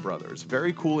Mario Brothers.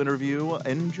 Very cool interview.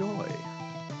 Enjoy.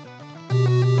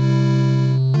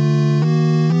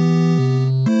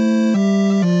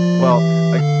 Well,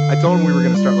 I told him we were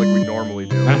going to start like we normally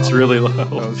do. That's really low.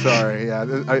 Oh, sorry. Yeah,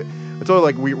 I told him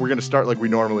like we're going to start like we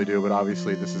normally do, but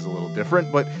obviously this is a little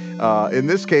different. But in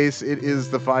this case, it is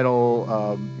the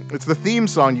final. It's the theme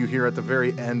song you hear at the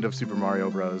very end of Super Mario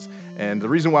Bros. And the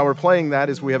reason why we're playing that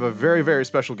is we have a very, very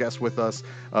special guest with us,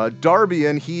 Darby,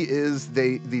 and he is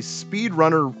the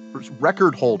speedrunner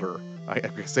record holder. I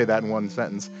can say that in one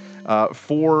sentence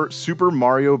for Super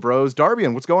Mario Bros.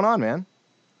 Darbian, what's going on, man?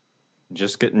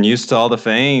 Just getting used to all the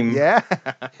fame. Yeah.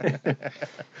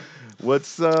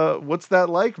 What's that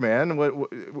like, man? What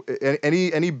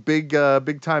any big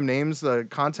time names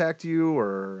contact you,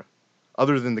 or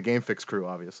other than the Game Fix crew,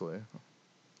 obviously?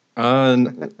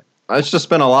 It's just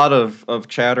been a lot of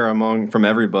chatter from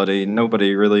everybody.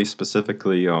 Nobody really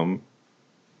specifically, a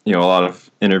lot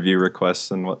of interview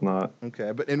requests and whatnot.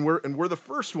 Okay, but we're the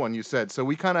first one you said, so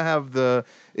we kind of have the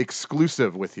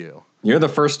exclusive with you. You're the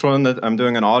first one that I'm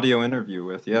doing an audio interview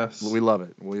with. Yes, we love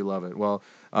it. We love it. Well,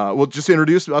 we'll just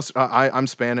introduce us. I'm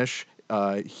Spanish.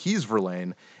 He's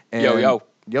Verlaine. And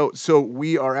yo. So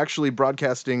we are actually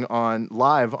broadcasting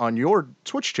live on your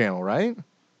Twitch channel, right?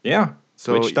 Yeah.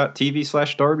 So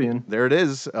Twitch.tv/Darbian. There it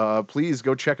is. Please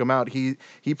go check him out. He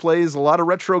plays a lot of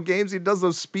retro games. He does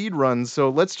those speed runs.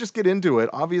 So let's just get into it.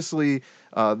 Obviously,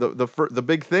 the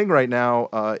big thing right now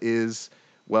is,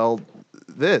 well,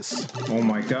 this. Oh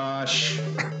my gosh.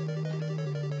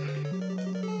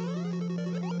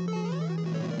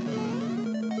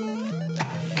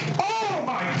 Oh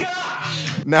my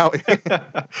gosh! Now,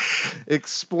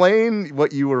 explain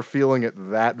what you were feeling at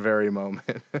that very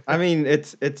moment. I mean,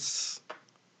 it's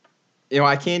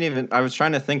I can't even. I was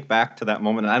trying to think back to that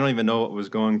moment, and I don't even know what was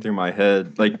going through my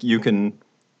head. Like you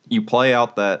play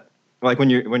out that, like when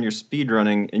you're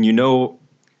speedrunning, and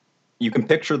you can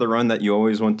picture the run that you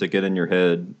always want to get in your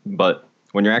head, but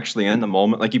when you're actually in the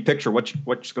moment, like you picture what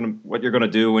you're gonna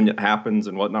do when it happens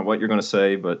and whatnot, what you're gonna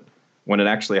say, but when it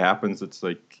actually happens, it's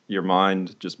like your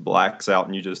mind just blacks out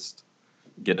and you just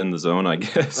get in the zone, I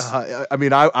guess. I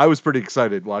mean, I was pretty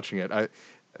excited watching it. I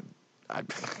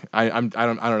don't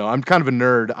know. I'm kind of a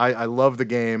nerd. I love the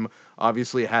game.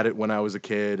 Obviously, had it when I was a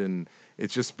kid, and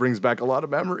it just brings back a lot of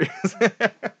memories.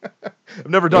 I've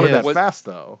never done it that fast,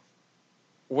 though.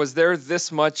 Was there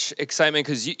this much excitement?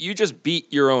 Because you just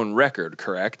beat your own record,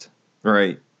 correct?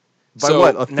 Right. By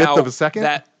what, a fifth of a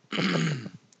second?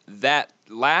 That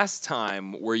last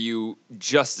time, were you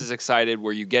just as excited?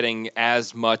 Were you getting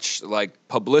as much like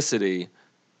publicity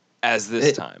as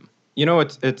this time?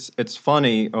 It's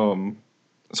funny.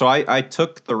 So I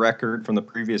took the record from the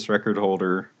previous record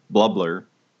holder, Blubbler,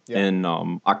 in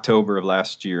October of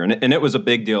last year, and it was a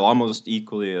big deal, almost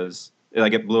equally as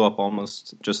like it blew up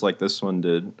almost just like this one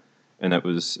did, and it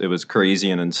was crazy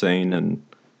and insane and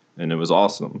it was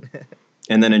awesome.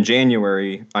 And then in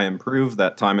January, I improved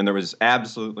that time, and there was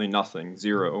absolutely nothing,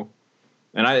 zero.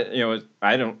 And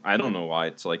I don't know why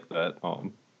it's like that,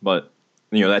 but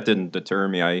that didn't deter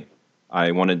me. I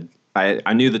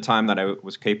knew the time that I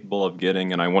was capable of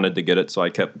getting, and I wanted to get it, so I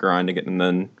kept grinding it. And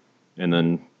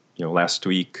then last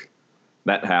week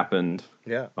that happened.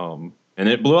 Yeah. And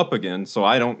it blew up again. So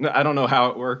I don't know how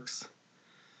it works.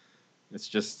 It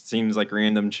just seems like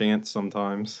random chance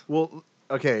sometimes. Well,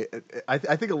 okay. I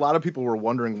think a lot of people were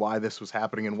wondering why this was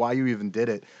happening and why you even did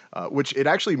it, which it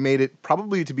actually made it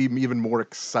probably to be even more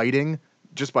exciting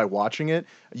just by watching it.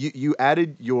 You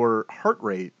added your heart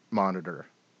rate monitor.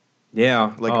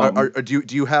 Yeah. Like, do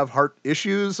you have heart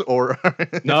issues or?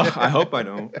 No, I hope I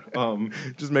don't.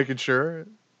 Just making sure.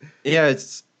 Yeah,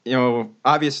 it's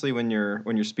obviously when you're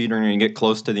speedrunning and you get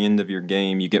close to the end of your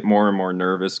game, you get more and more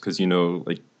nervous because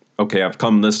like, okay, I've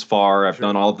come this far, I've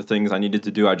done all the things I needed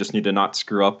to do, I just need to not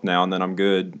screw up now, and then I'm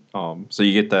good. So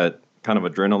you get that kind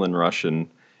of adrenaline rush, and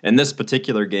in this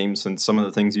particular game, since some of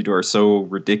the things you do are so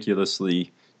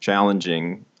ridiculously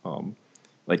challenging,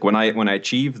 like when I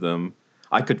achieved them,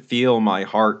 I could feel my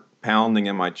heart pounding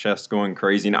in my chest, going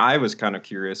crazy, and I was kind of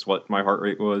curious what my heart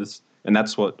rate was, and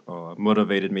that's what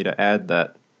motivated me to add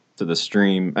that to the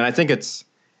stream. And I think it's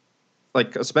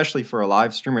like, especially for a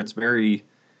live streamer,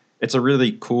 it's a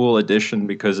really cool addition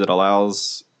because it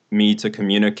allows me to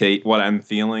communicate what I'm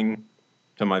feeling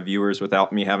to my viewers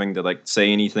without me having to like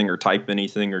say anything or type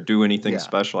anything or do anything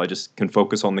special. I just can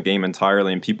focus on the game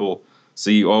entirely, and people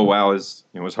see, oh wow, his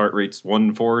heart rate's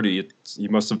 140. He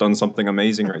must have done something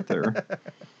amazing right there.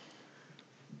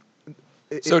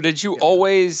 So did you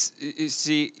always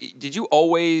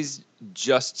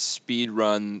just speed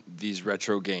run these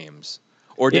retro games,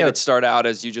 Or did Yeah. it start out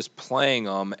as you just playing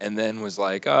them and then was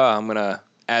like, oh, I'm going to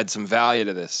add some value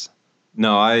to this?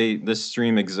 No, this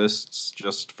stream exists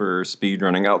just for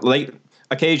speedrunning.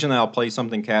 Occasionally I'll play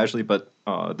something casually, but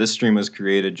this stream was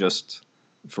created just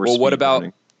for Well,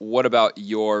 speedrunning. what about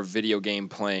your video game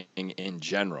playing in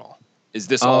general? Is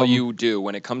this all Um, you do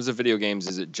when it comes to video games?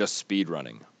 Is it just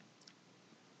speedrunning?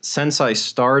 Since I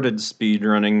started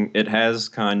speedrunning, it has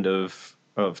kind of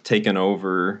taken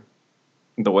over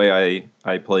the way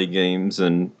I play games,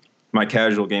 and my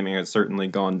casual gaming has certainly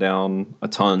gone down a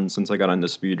ton since I got into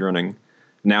speedrunning.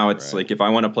 Now it's Right. like if I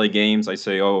want to play games, I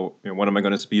say, "Oh, what am I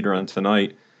going to speedrun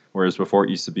tonight?" Whereas before it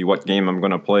used to be what game I'm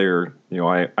going to play, or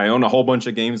I own a whole bunch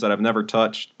of games that I've never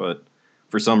touched, but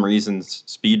for some reasons,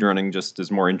 speedrunning just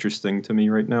is more interesting to me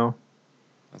right now.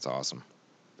 That's awesome.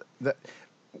 That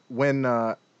when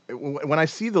I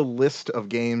see the list of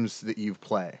games that you've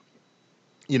played,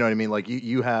 you know what I mean? Like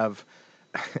you have,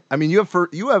 I mean, you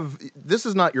have. This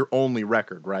is not your only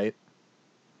record, right?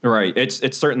 Right.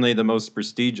 It's certainly the most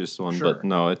prestigious one, Sure. but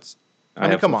no, I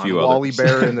mean, have come a on, few Wally others.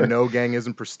 Bear and the No Gang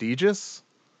isn't prestigious.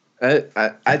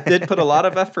 I did put a lot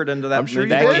of effort into that. I'm sure you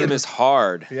That did. game is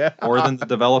hard. Yeah. More than the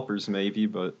developers, maybe,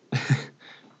 but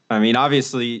I mean,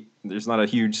 obviously, there's not a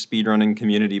huge speedrunning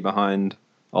community behind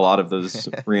a lot of those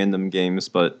random games,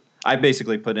 but I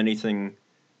basically put anything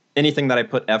that I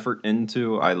put effort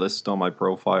into, I list on my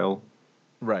profile.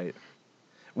 Right.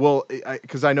 Well,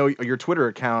 because I know your Twitter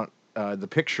account, the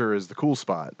picture is the cool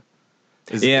spot.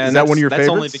 Is that one of your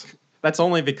favorites? That's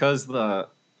only because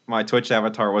my Twitch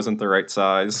avatar wasn't the right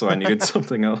size, so I needed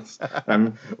something else.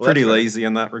 I'm pretty lazy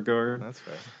in that regard. That's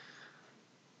fair.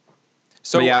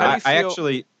 So but yeah, how do you I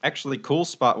feel- actually Cool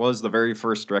Spot was the very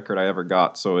first record I ever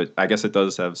got, so I guess it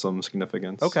does have some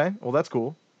significance. Okay, well that's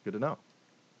cool. Good to know.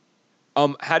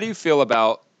 How do you feel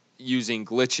about using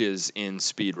glitches in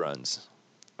speedruns?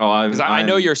 Oh, Because I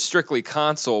know you're strictly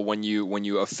console when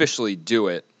you officially do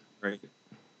it. Right.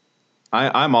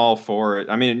 I'm all for it.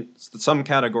 I mean, some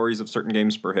categories of certain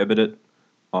games prohibit it,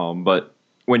 but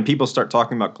when people start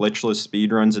talking about glitchless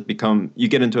speedruns, you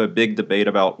get into a big debate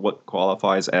about what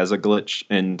qualifies as a glitch,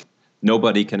 and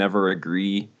nobody can ever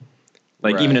agree.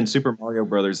 Like even Right. in Super Mario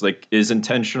Brothers, like is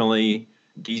intentionally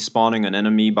despawning an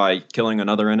enemy by killing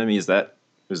another enemy, is that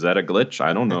a glitch?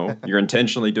 I don't know. You're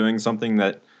intentionally doing something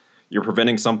that you're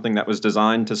preventing something that was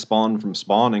designed to spawn from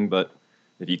spawning, but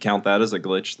if you count that as a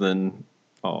glitch, then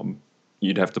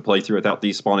you'd have to play through without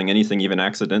despawning anything, even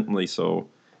accidentally. So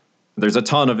there's a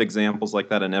ton of examples like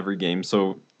that in every game.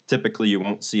 So typically you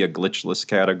won't see a glitchless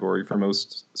category for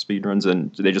most speedruns,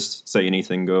 and they just say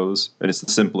anything goes, and it's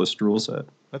the simplest rule set.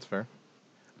 That's fair.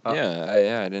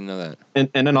 Yeah, I didn't know that. And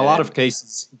in a lot of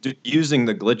cases, using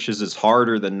the glitches is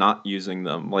harder than not using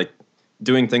them. Like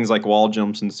doing things like wall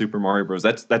jumps in Super Mario Bros.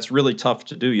 That's really tough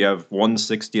to do. You have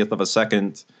 1/60th of a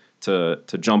second to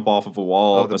jump off of a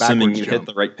wall, the assuming backwards you jump.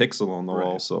 hit the right pixel on the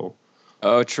wall. So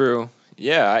Oh, true.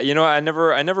 Yeah, I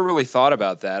never really thought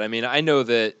about that. I mean, I know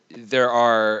that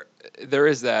there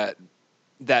is that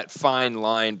fine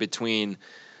line between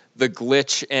the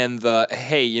glitch and the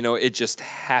hey, it just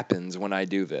happens when I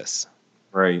do this.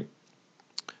 right.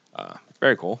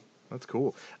 Very cool. That's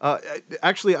cool.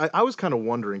 Actually, I was kind of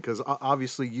wondering because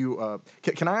obviously you.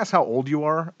 Can I ask how old you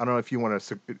are? I don't know if you want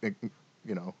to.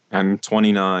 I'm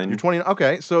 29. You're 20.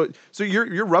 Okay, so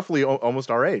you're roughly almost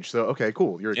our age. So okay,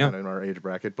 cool. You're Yeah. kind of in our age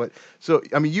bracket. But so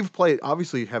I mean, you've played.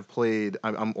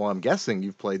 I'm guessing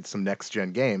you've played some next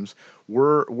gen games.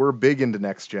 We're big into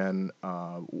next gen.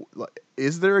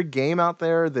 Is there a game out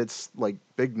there that's like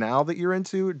big now that you're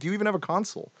into? Do you even have a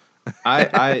console?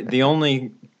 The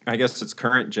only, I guess it's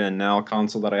current gen now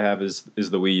console that I have is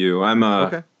the Wii U. I'm a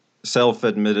Okay.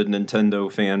 self-admitted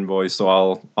Nintendo fanboy, so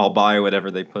I'll buy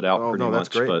whatever they put out Oh, pretty no, that's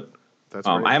much. great. But That's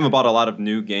great. I haven't bought a lot of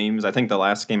new games. I think the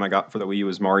last game I got for the Wii U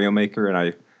was Mario Maker,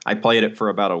 and I played it for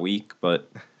about a week,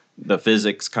 but the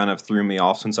physics kind of threw me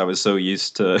off since I was so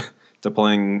used to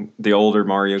playing the older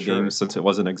Mario games. Since it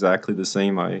wasn't exactly the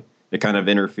same, it kind of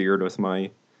interfered with my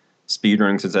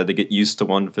speedrunning since I had to get used to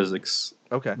one physics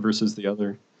versus the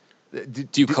other. Do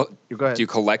you go ahead. Do you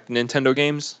collect Nintendo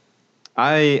games?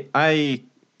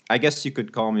 I guess you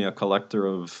could call me a collector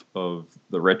of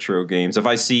the retro games. If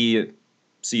I see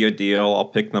a deal, I'll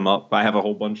pick them up. I have a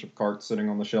whole bunch of carts sitting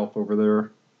on the shelf over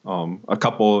there. A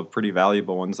couple of pretty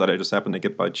valuable ones that I just happened to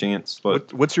get by chance.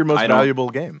 But What's your most valuable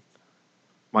game?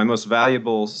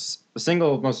 The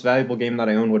single most valuable game that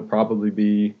I own would probably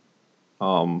be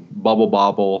Bubble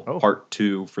Bobble Part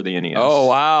 2 for the NES. Oh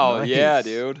wow, Nice. yeah,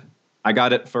 dude. I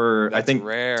got it for I That's think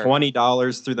rare.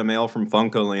 $20 through the mail from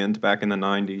Funkoland back in the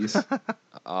 90s.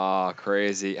 Oh,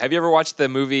 crazy. Have you ever watched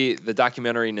the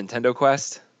documentary Nintendo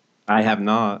Quest? I have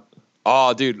not.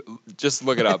 Oh, dude, just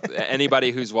look it up.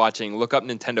 Anybody who's watching, look up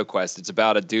Nintendo Quest. It's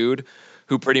about a dude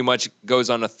who pretty much goes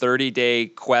on a 30-day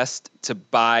quest to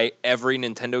buy every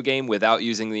Nintendo game without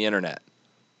using the internet.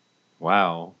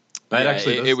 Wow. That Yeah,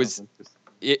 actually it was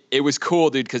it was cool,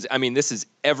 dude, because I mean, this is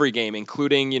every game,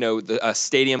 including the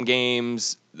stadium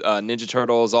games, Ninja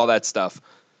Turtles, all that stuff.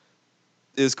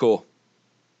 It is cool.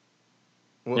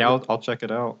 Well, yeah, I'll check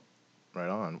it out. Right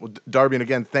on. Well, Darby, and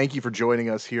again, thank you for joining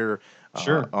us here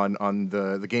Sure. on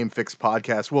the Game Fix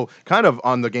podcast. Well, kind of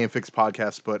on the Game Fix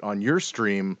podcast, but on your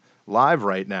stream live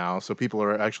right now. So people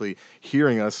are actually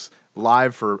hearing us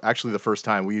live for actually the first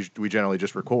time. We generally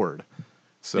just record.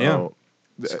 So Yeah.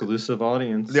 Exclusive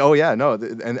audience. Oh yeah, no,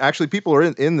 and actually people are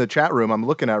in the chat room I'm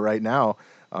looking at right now.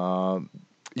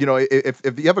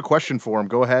 If you have a question for him,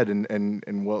 go ahead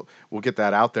and we'll get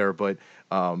that out there. But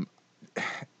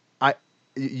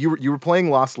you were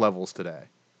playing Lost Levels today,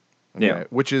 okay? Yeah,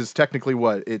 which is technically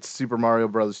what? It's Super Mario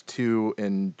Bros. 2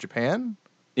 in Japan.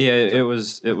 Yeah, it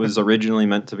was originally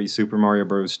meant to be Super Mario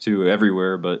Bros. 2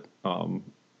 everywhere, but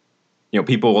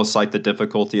people will cite the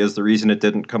difficulty as the reason it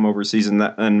didn't come overseas,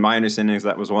 and my understanding is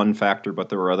that was one factor, but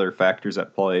there were other factors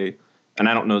at play. And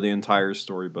I don't know the entire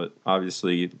story, but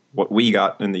obviously what we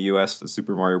got in the U.S., the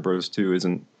Super Mario Bros. 2,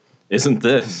 isn't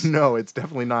this? No, it's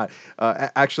definitely not.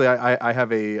 Actually, I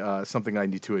have something I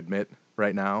need to admit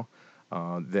right now.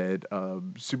 That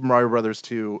Super Mario Brothers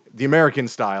 2, the American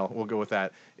style, we'll go with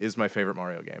that, is my favorite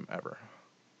Mario game ever.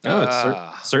 Oh,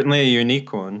 it's certainly a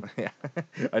unique one. Yeah,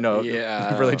 I know.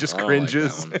 Yeah, really just I don't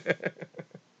cringes. like that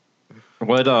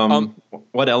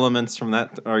What elements from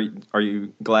that are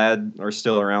you glad are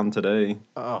still around today?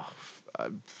 Oh,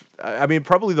 I mean,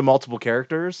 probably the multiple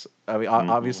characters. I mean,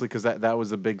 obviously, because that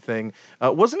was a big thing.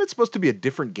 Wasn't it supposed to be a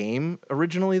different game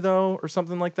originally, though, or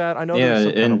something like that? I know. Yeah, there's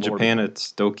some kind in of lore Japan,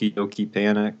 it's Doki Doki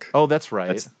Panic. Oh, that's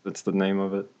right. That's the name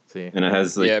of it. See, and it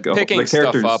has like picking the stuff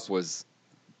characters. up was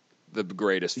the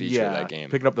greatest feature of that game.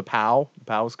 Picking up the POW. The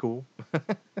POW was cool.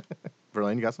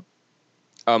 Verlaine, you got some?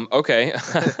 Okay.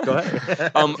 Go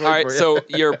ahead. All right. So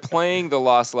you're playing the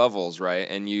Lost Levels, right?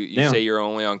 And you say you're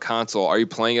only on console. Are you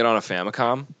playing it on a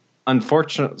Famicom?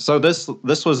 Unfortunately, so this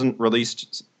wasn't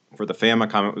released for the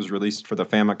Famicom. It was released for the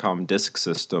Famicom Disk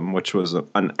System, which was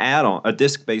an add-on, a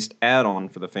disc-based add-on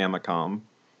for the Famicom.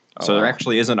 So there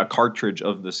actually isn't a cartridge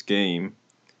of this game.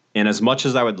 And as much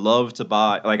as I would love to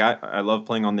buy, like I love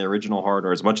playing on the original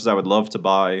hardware, as much as I would love to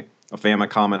buy a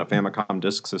Famicom and a Famicom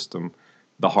Disk System,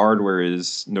 the hardware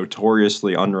is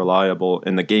notoriously unreliable,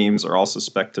 and the games are all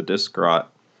suspect to disk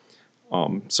rot.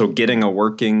 So getting a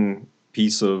working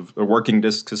disk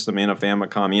system and a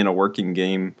Famicom and a working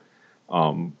game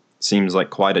seems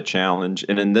like quite a challenge.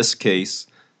 And in this case,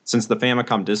 since the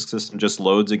Famicom disk system just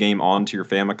loads a game onto your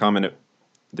Famicom, and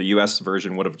the US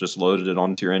version would have just loaded it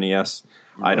onto your NES,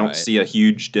 I don't see a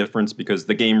huge difference because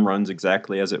the game runs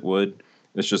exactly as it would.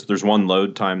 It's just there's one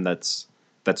load time that's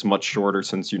much shorter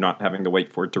since you're not having to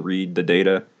wait for it to read the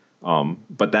data.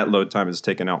 But that load time is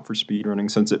taken out for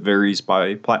speedrunning since it varies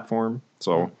by platform.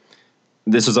 So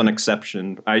this is an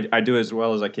exception. I do as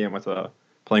well as I can with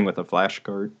playing with a flash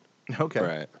card. Okay.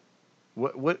 Right.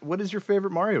 What is your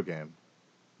favorite Mario game?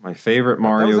 My favorite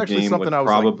Mario game would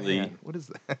probably. Like, man, what is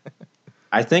that?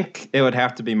 I think it would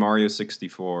have to be Mario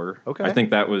 64. Okay. I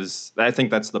think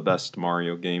that's the best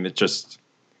Mario game. It just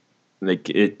like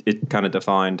it kind of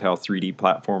defined how 3D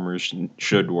platformers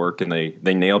should work, and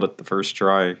they nailed it the first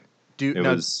try. It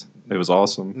was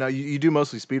awesome. Now you do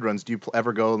mostly speedruns. Do you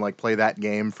ever go and like play that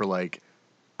game for like,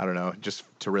 I don't know, just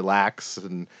to relax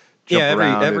and jump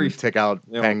around and take out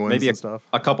penguins maybe and stuff?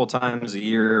 A couple times a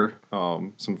year,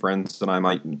 some friends and I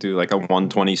might do like a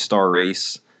 120-star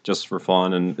race just for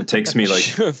fun, and it takes me like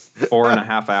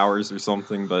 4.5 hours or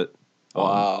something. But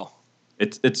wow,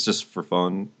 it's just for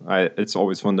fun. It's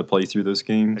always fun to play through those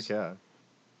games. Heck yeah.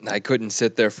 I couldn't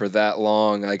sit there for that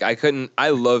long. Like I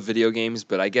love video games,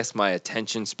 but I guess my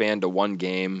attention span to one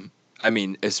game, I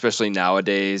mean, especially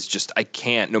nowadays, just I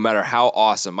can't, no matter how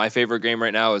awesome. My favorite game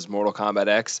right now is Mortal Kombat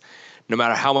X. No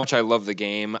matter how much I love the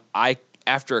game,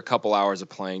 after a couple hours of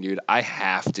playing, dude, I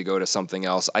have to go to something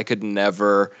else. I could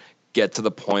never get to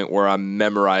the point where I'm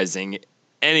memorizing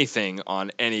anything on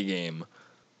any game.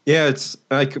 Yeah, it's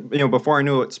like, before I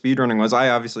knew what speedrunning was, I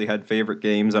obviously had favorite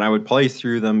games and I would play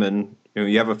through them, and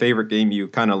you have a favorite game, you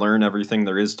kind of learn everything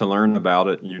there is to learn about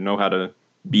it. You know how to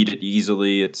beat it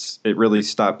easily. It really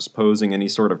stops posing any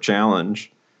sort of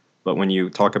challenge. But when you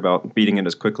talk about beating it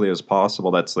as quickly as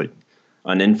possible, that's like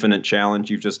an infinite challenge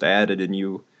you've just added,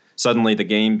 and suddenly the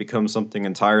game becomes something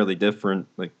entirely different.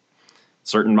 Like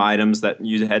certain items that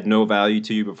you had no value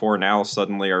to you before now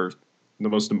suddenly are the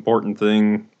most important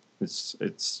thing.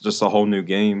 It's just a whole new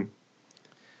game.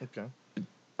 Okay.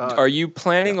 Are you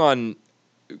planning on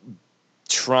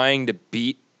trying to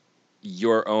beat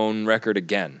your own record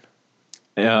again?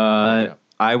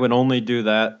 I would only do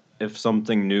that if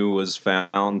something new was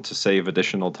found to save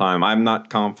additional time. I'm not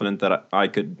confident that I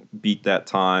could beat that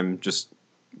time just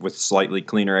with slightly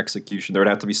cleaner execution. There would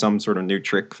have to be some sort of new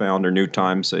trick found or new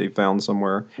time save found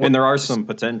somewhere. And there are some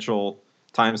potential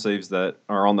time saves that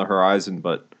are on the horizon,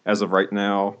 but as of right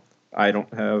now, I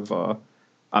don't have.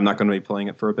 I'm not going to be playing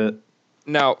it for a bit.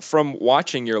 Now, from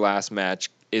watching your last match,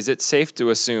 is it safe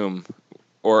to assume,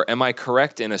 or am I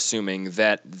correct in assuming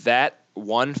that that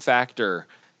one factor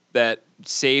that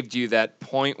saved you that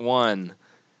 0.1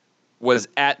 was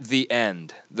at the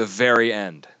end, the very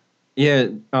end? Yeah,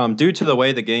 due to the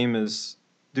way the game is,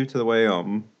 due to the way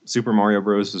Super Mario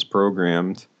Bros. Is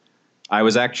programmed, I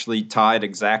was actually tied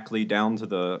exactly down to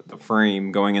the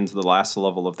frame going into the last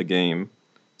level of the game.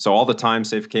 So all the time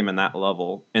save came in that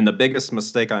level. And the biggest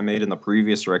mistake I made in the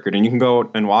previous record, and you can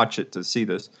go and watch it to see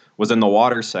this, was in the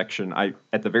water section.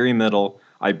 At the very middle,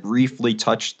 I briefly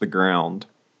touched the ground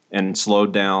and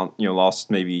slowed down,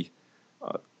 lost maybe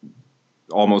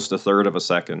almost a third of a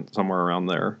second, somewhere around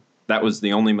there. That was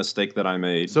the only mistake that I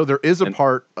made. So there is a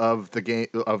part of the game,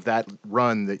 of that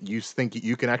run, that you think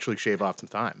you can actually shave off some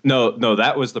time. No,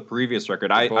 that was the previous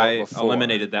record. I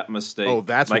eliminated that mistake. Oh,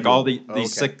 that's like what all you-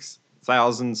 these okay.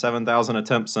 6,000, 7,000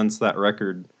 attempts since that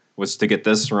record was to get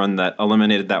this run that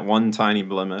eliminated that one tiny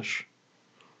blemish.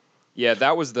 Yeah,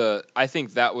 I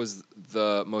think that was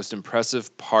the most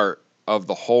impressive part of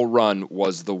the whole run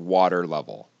was the water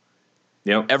level.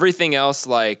 Yep. Everything else,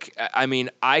 I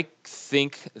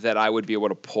think that I would be able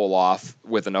to pull off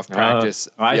with enough practice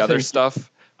the other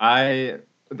stuff.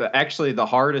 Actually, the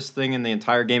hardest thing in the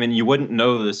entire game, and you wouldn't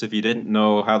know this if you didn't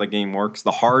know how the game works,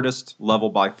 the hardest level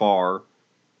by far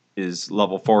is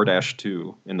level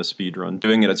 4-2 in the speed run,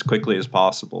 doing it as quickly as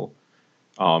possible.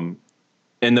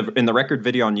 In the record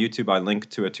video on YouTube, I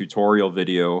linked to a tutorial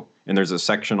video, and there's a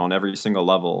section on every single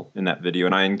level in that video,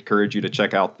 and I encourage you to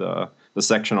check out the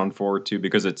section on 4-2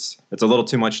 because it's a little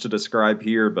too much to describe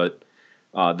here, but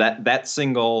that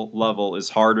single level is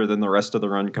harder than the rest of the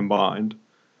run combined.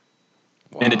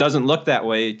 Wow. And it doesn't look that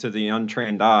way to the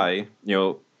untrained eye.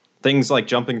 Things like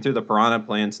jumping through the piranha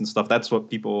plants and stuff, that's what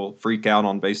people freak out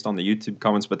on based on the YouTube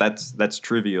comments, but that's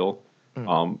trivial.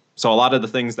 So a lot of the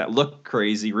things that look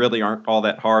crazy really aren't all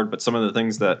that hard, but some of the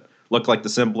things that look like the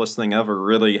simplest thing ever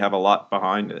really have a lot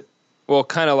behind it. Well,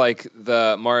 kind of like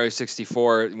the Mario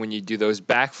 64 when you do those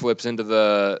backflips into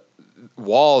the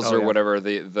walls whatever,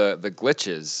 the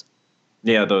glitches.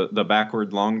 Yeah, the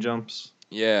backward long jumps.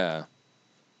 Yeah.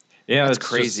 Yeah, that's it's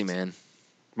crazy, man.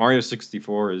 Mario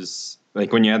 64 is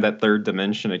like when you add that third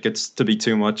dimension, it gets to be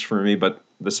too much for me, but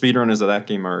the speedrunners of that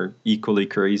game are equally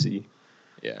crazy.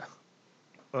 Yeah.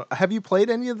 Have you played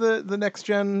any of the next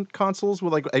gen consoles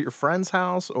with at your friend's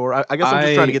house, or I guess I'm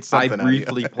just trying to get something. I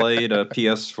briefly played a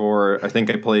PS4. I think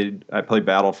I played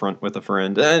Battlefront with a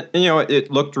friend. And,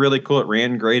 it looked really cool. It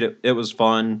ran great. It was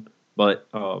fun, but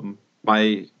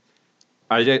I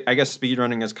guess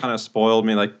speedrunning has kind of spoiled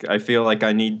me. Like I feel like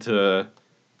I need to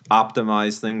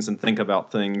optimize things and think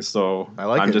about things, so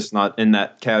I'm just not in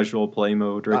that casual play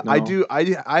mode right now.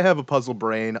 I have a puzzle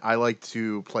brain. I like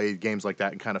to play games like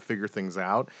that and kind of figure things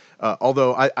out.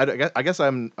 Although I guess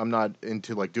I'm not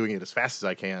into doing it as fast as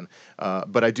I can.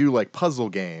 But I do like puzzle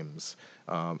games.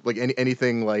 Like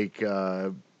anything like.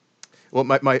 Well,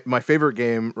 my favorite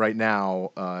game right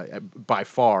now, by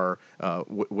far,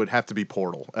 would have to be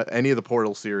Portal. Any of the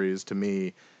Portal series to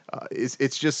me.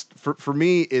 It's just for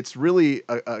me. It's really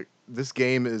this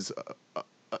game is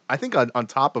I think on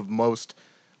top of most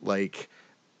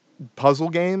puzzle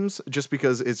games, just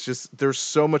because it's just there's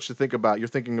so much to think about. You're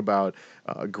thinking about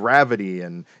gravity,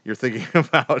 and you're thinking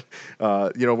about where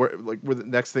the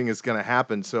next thing is going to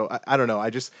happen. So I don't know. I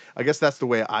guess that's the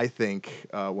way I think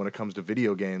when it comes to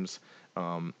video games.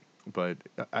 But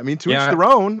I mean, to each their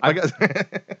own. I guess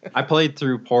I played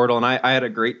through Portal, and I had a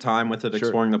great time with it,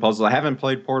 exploring the puzzles. I haven't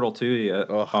played Portal 2 yet,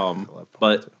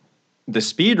 but the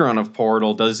speedrun of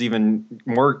Portal does even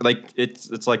more.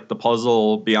 It's like the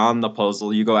puzzle beyond the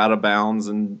puzzle. You go out of bounds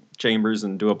and chambers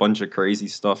and do a bunch of crazy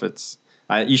stuff.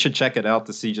 You should check it out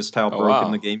to see just how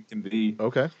broken the game can be.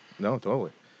 Okay, no,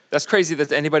 totally. That's crazy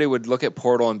that anybody would look at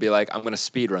Portal and be like, "I'm going to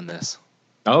speedrun this."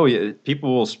 Oh yeah,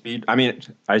 people will speed. I mean,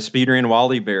 I speedrun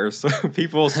Wally Bear, so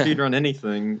people will speedrun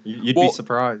anything. You'd be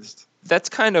surprised. That's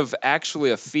kind of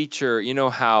actually a feature. You know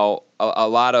how a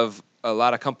lot of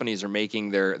companies are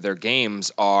making their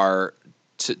games are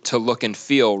to look and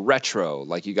feel retro.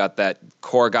 Like you got that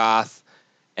Korgoth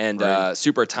and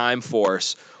Super Time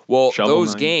Force. Well, Shovel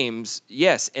those Knight. games,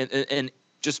 yes, and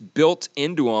just built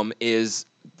into them is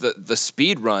the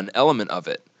speed run element of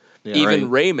it. Yeah, Even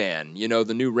right. Rayman,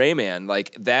 the new Rayman,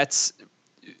 like that's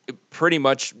pretty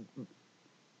much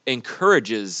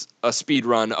encourages a speed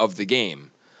run of the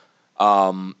game.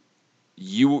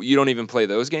 You don't even play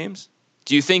those games?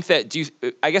 Do you think that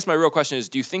I guess my real question is,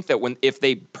 do you think that if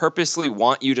they purposely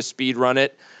want you to speed run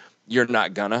it, you're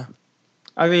not gonna?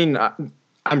 I mean,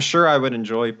 I'm sure I would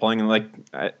enjoy playing like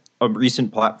a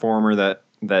recent platformer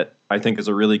that I think is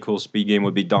a really cool speed game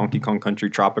would be Donkey Kong Country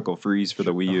Tropical Freeze for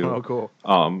the Wii U. Oh, cool.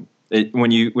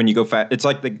 When you go fast, it's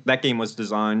like that game was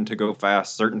designed to go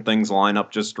fast. Certain things line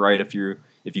up just right if you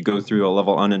go through a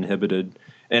level uninhibited.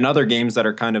 And other games that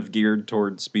are kind of geared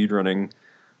towards speedrunning,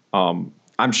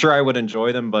 I'm sure I would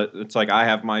enjoy them, but it's like I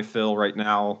have my fill right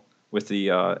now with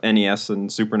the NES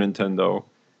and Super Nintendo,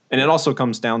 and it also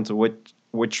comes down to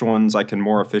which ones I can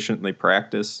more efficiently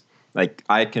practice. Like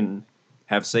I can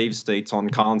have save states on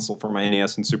console for my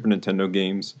NES and Super Nintendo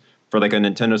games. For like a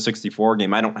Nintendo 64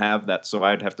 game, I don't have that, so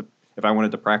I'd have to, if I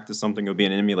wanted to practice something, it would be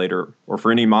an emulator. Or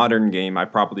for any modern game, I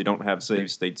probably don't have save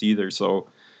states either. So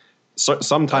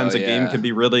sometimes a game can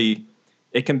be really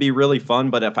fun,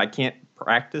 but if I can't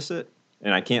practice it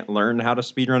and I can't learn how to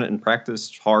speedrun it and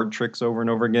practice hard tricks over and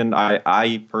over again,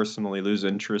 I personally lose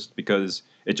interest because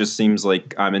it just seems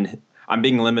like I'm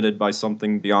being limited by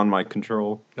something beyond my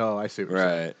control. Oh, I see what you're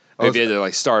saying. Right. Maybe you had to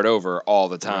like start over all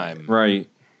the time. Right.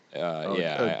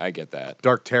 I get that.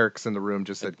 Dark Terex in the room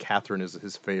just said Catherine is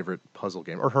his favorite puzzle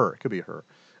game, or her. It could be her.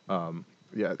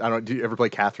 Yeah, I don't. Do you ever play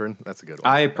Catherine? That's a good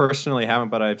one. I personally haven't,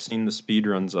 but I've seen the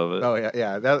speedruns of it. Oh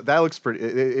yeah. That looks pretty.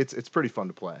 It's pretty fun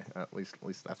to play. At least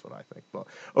that's what I think. Well,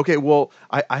 okay. Well,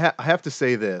 I have to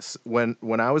say this. When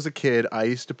I was a kid, I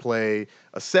used to play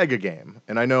a Sega game,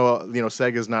 and I know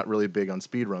Sega's not really big on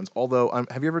speedruns. Although,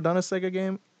 have you ever done a Sega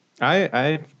game?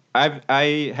 I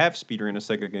have speedrun a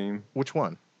Sega game. Which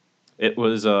one? It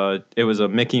was a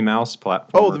Mickey Mouse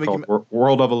platform. Oh, the Mickey called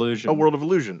World of Illusion. Oh, World of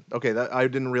Illusion. Okay, I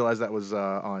didn't realize that was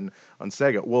on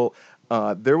Sega. Well,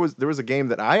 there was a game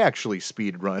that I actually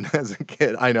speed run as a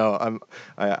kid. I know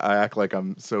I act like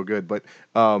I'm so good, but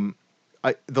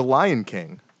The Lion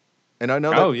King, and I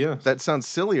know that sounds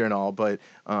silly and all, but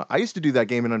I used to do that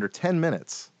game in under 10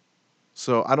 minutes.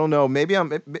 So I don't know. Maybe I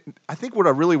think what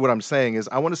I'm saying is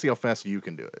I want to see how fast you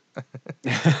can do it.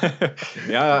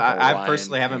 Yeah, I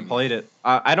personally haven't played it.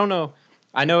 I don't know.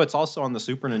 I know it's also on the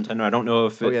Super Nintendo. I don't know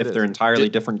if they're entirely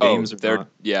different games or not.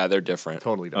 Yeah, they're different.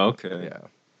 Totally different. Okay. Yeah.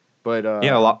 But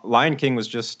Lion King was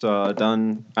just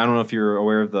done. I don't know if you're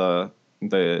aware of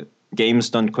the Games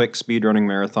Done Quick speedrunning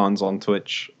marathons on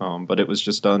Twitch, but it was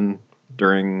just done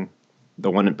during the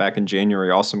one back in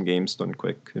January. Awesome Games Done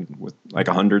Quick, and with like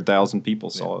 100,000 people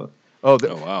saw it. Oh,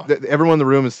 wow! Everyone in the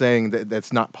room is saying that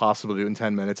that's not possible to do in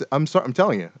 10 minutes. I'm sorry. I'm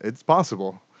telling you, it's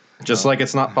possible. Just like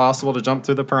it's not possible to jump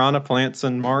through the piranha plants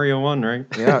in Mario 1, right?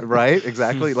 Yeah, right.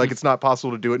 Exactly. Like it's not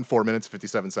possible to do it in 4 minutes,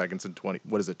 57 seconds, and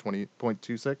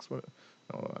 20.26? What?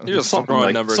 You're just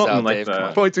throwing numbers out, like Dave.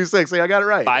 that. 0.26. Yeah, I got it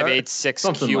right. 586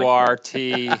 Something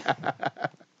QRT.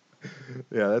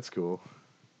 Yeah, that's cool.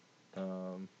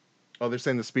 They're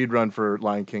saying the speed run for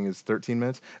Lion King is 13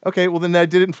 minutes. Okay, well then I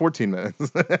did it in 14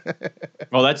 minutes.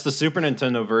 Well, that's the Super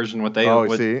Nintendo version. What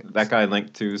that guy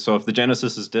linked to. So if the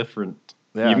Genesis is different,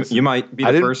 you might be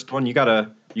the first one. You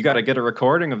gotta get a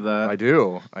recording of that. I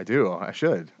do. I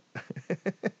should.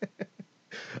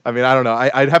 I mean, I don't know.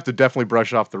 I'd have to definitely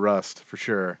brush off the rust for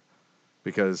sure,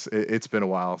 because it's been a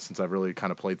while since I've really kind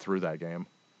of played through that game.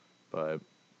 But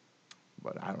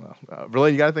I don't know.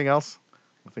 Really, you got anything else?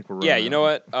 I think we're you know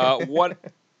what?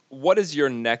 What is your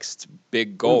next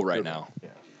big goal right now? Yeah.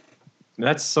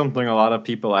 That's something a lot of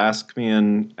people ask me,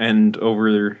 and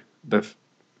over the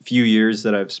few years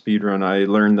that I've speedrun, I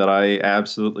learned that I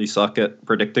absolutely suck at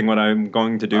predicting what I'm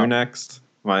going to do next.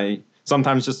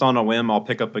 Sometimes just on a whim, I'll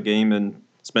pick up a game and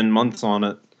spend months on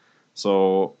it.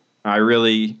 So I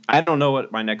don't know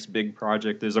what my next big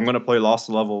project is. I'm going to play Lost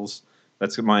Levels.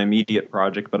 That's my immediate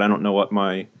project, but I don't know what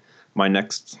my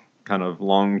next kind of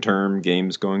long-term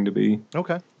game's going to be.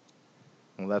 Okay.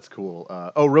 Well, that's cool.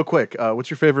 Real quick,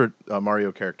 what's your favorite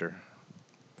Mario character?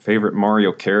 Favorite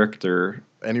Mario character?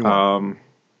 Anyone?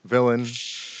 Villain?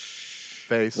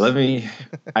 Face?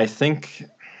 I think...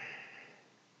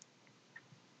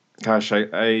 Gosh,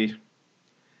 I'm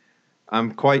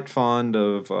quite fond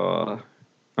of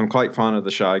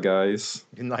the Shy Guys.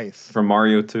 Nice. From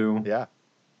Mario 2. Yeah.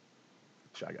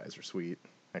 Shy Guys are sweet.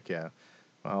 Heck yeah.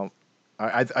 Well,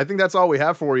 I think that's all we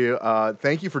have for you.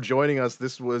 Thank you for joining us.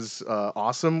 This was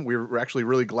awesome. We're actually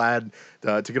really glad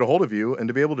to get a hold of you and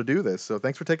to be able to do this. So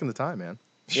thanks for taking the time, man.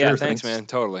 Yeah, thanks, man.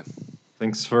 Totally.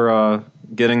 Thanks for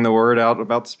getting the word out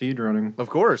about speedrunning. Of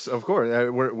course.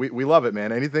 We love it,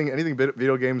 man. Anything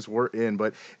video games, we're in.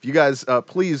 But if you guys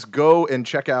please go and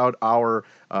check out our,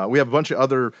 we have a bunch of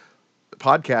other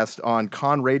podcasts on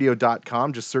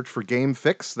conradio.com. Just search for Game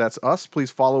Fix. That's us. Please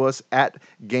follow us at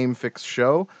Game Fix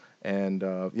Show. And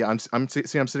yeah, I'm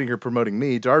sitting here promoting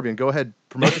me, Darby, and go ahead,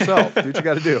 promote yourself. Do what you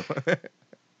got to do.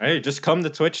 Hey, just come to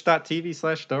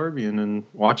twitch.tv/Darbian and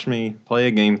watch me play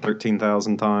a game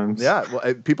 13,000 times. Yeah,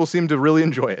 well, people seem to really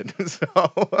enjoy it. So,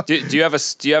 do you have a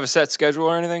set schedule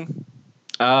or anything?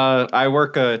 I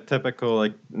work a typical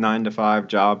like 9 to 5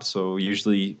 job, so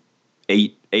usually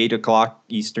 8 o'clock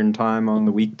Eastern time on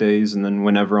the weekdays, and then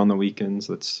whenever on the weekends.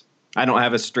 I don't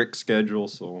have a strict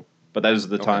schedule, but those are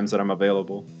the times that I'm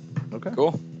available. Okay.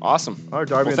 Cool. Awesome. All right,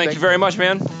 Darby. Well, thank you very much,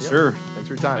 man. Yep. Sure. Thanks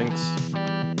for your time. Thanks.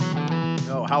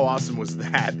 Oh, how awesome was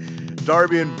that?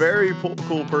 Darby, very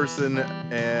cool person,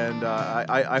 and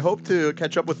I hope to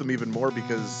catch up with him even more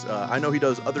because I know he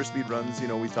does other speed runs. You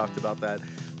know, we talked about that,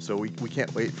 so we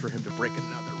can't wait for him to break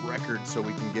another record so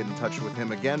we can get in touch with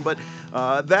him again. But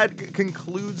that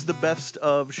concludes the best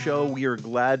of show. We are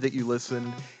glad that you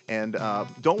listened. And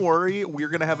don't worry, we're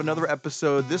going to have another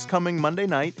episode this coming Monday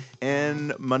night,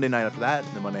 and Monday night after that,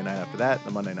 and the Monday night after that, and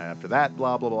the Monday night after that,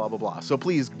 blah, blah, blah, blah, blah. So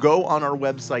please go on our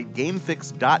website,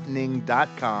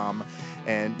 gamefix.ning.com,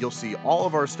 and you'll see all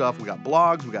of our stuff. We got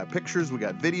blogs, we got pictures, we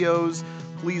got videos.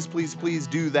 Please, please, please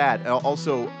do that.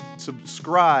 Also,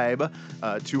 subscribe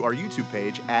to our YouTube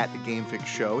page at GameFix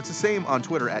Show. It's the same on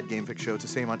Twitter at GameFix Show. It's the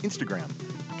same on Instagram,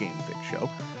 GameFix Show.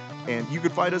 And you can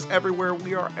find us everywhere.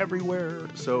 We are everywhere.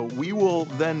 So we will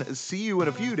then see you in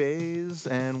a few days,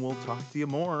 and we'll talk to you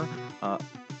more. A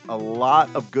lot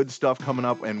of good stuff coming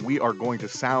up, and we are going to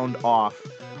sound off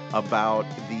about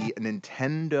the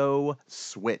Nintendo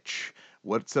Switch.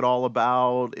 What's it all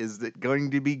about? Is it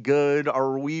going to be good?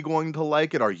 Are we going to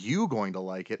like it? Are you going to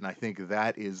like it? And I think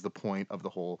that is the point of the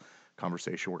whole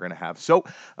conversation we're going to have. So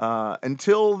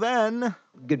until then,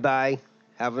 goodbye.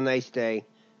 Have a nice day.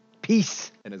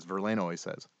 Peace. And as Verlaine always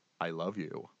says, I love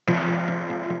you.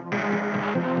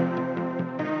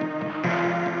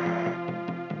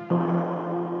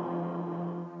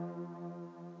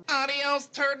 Adios,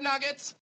 turd nuggets.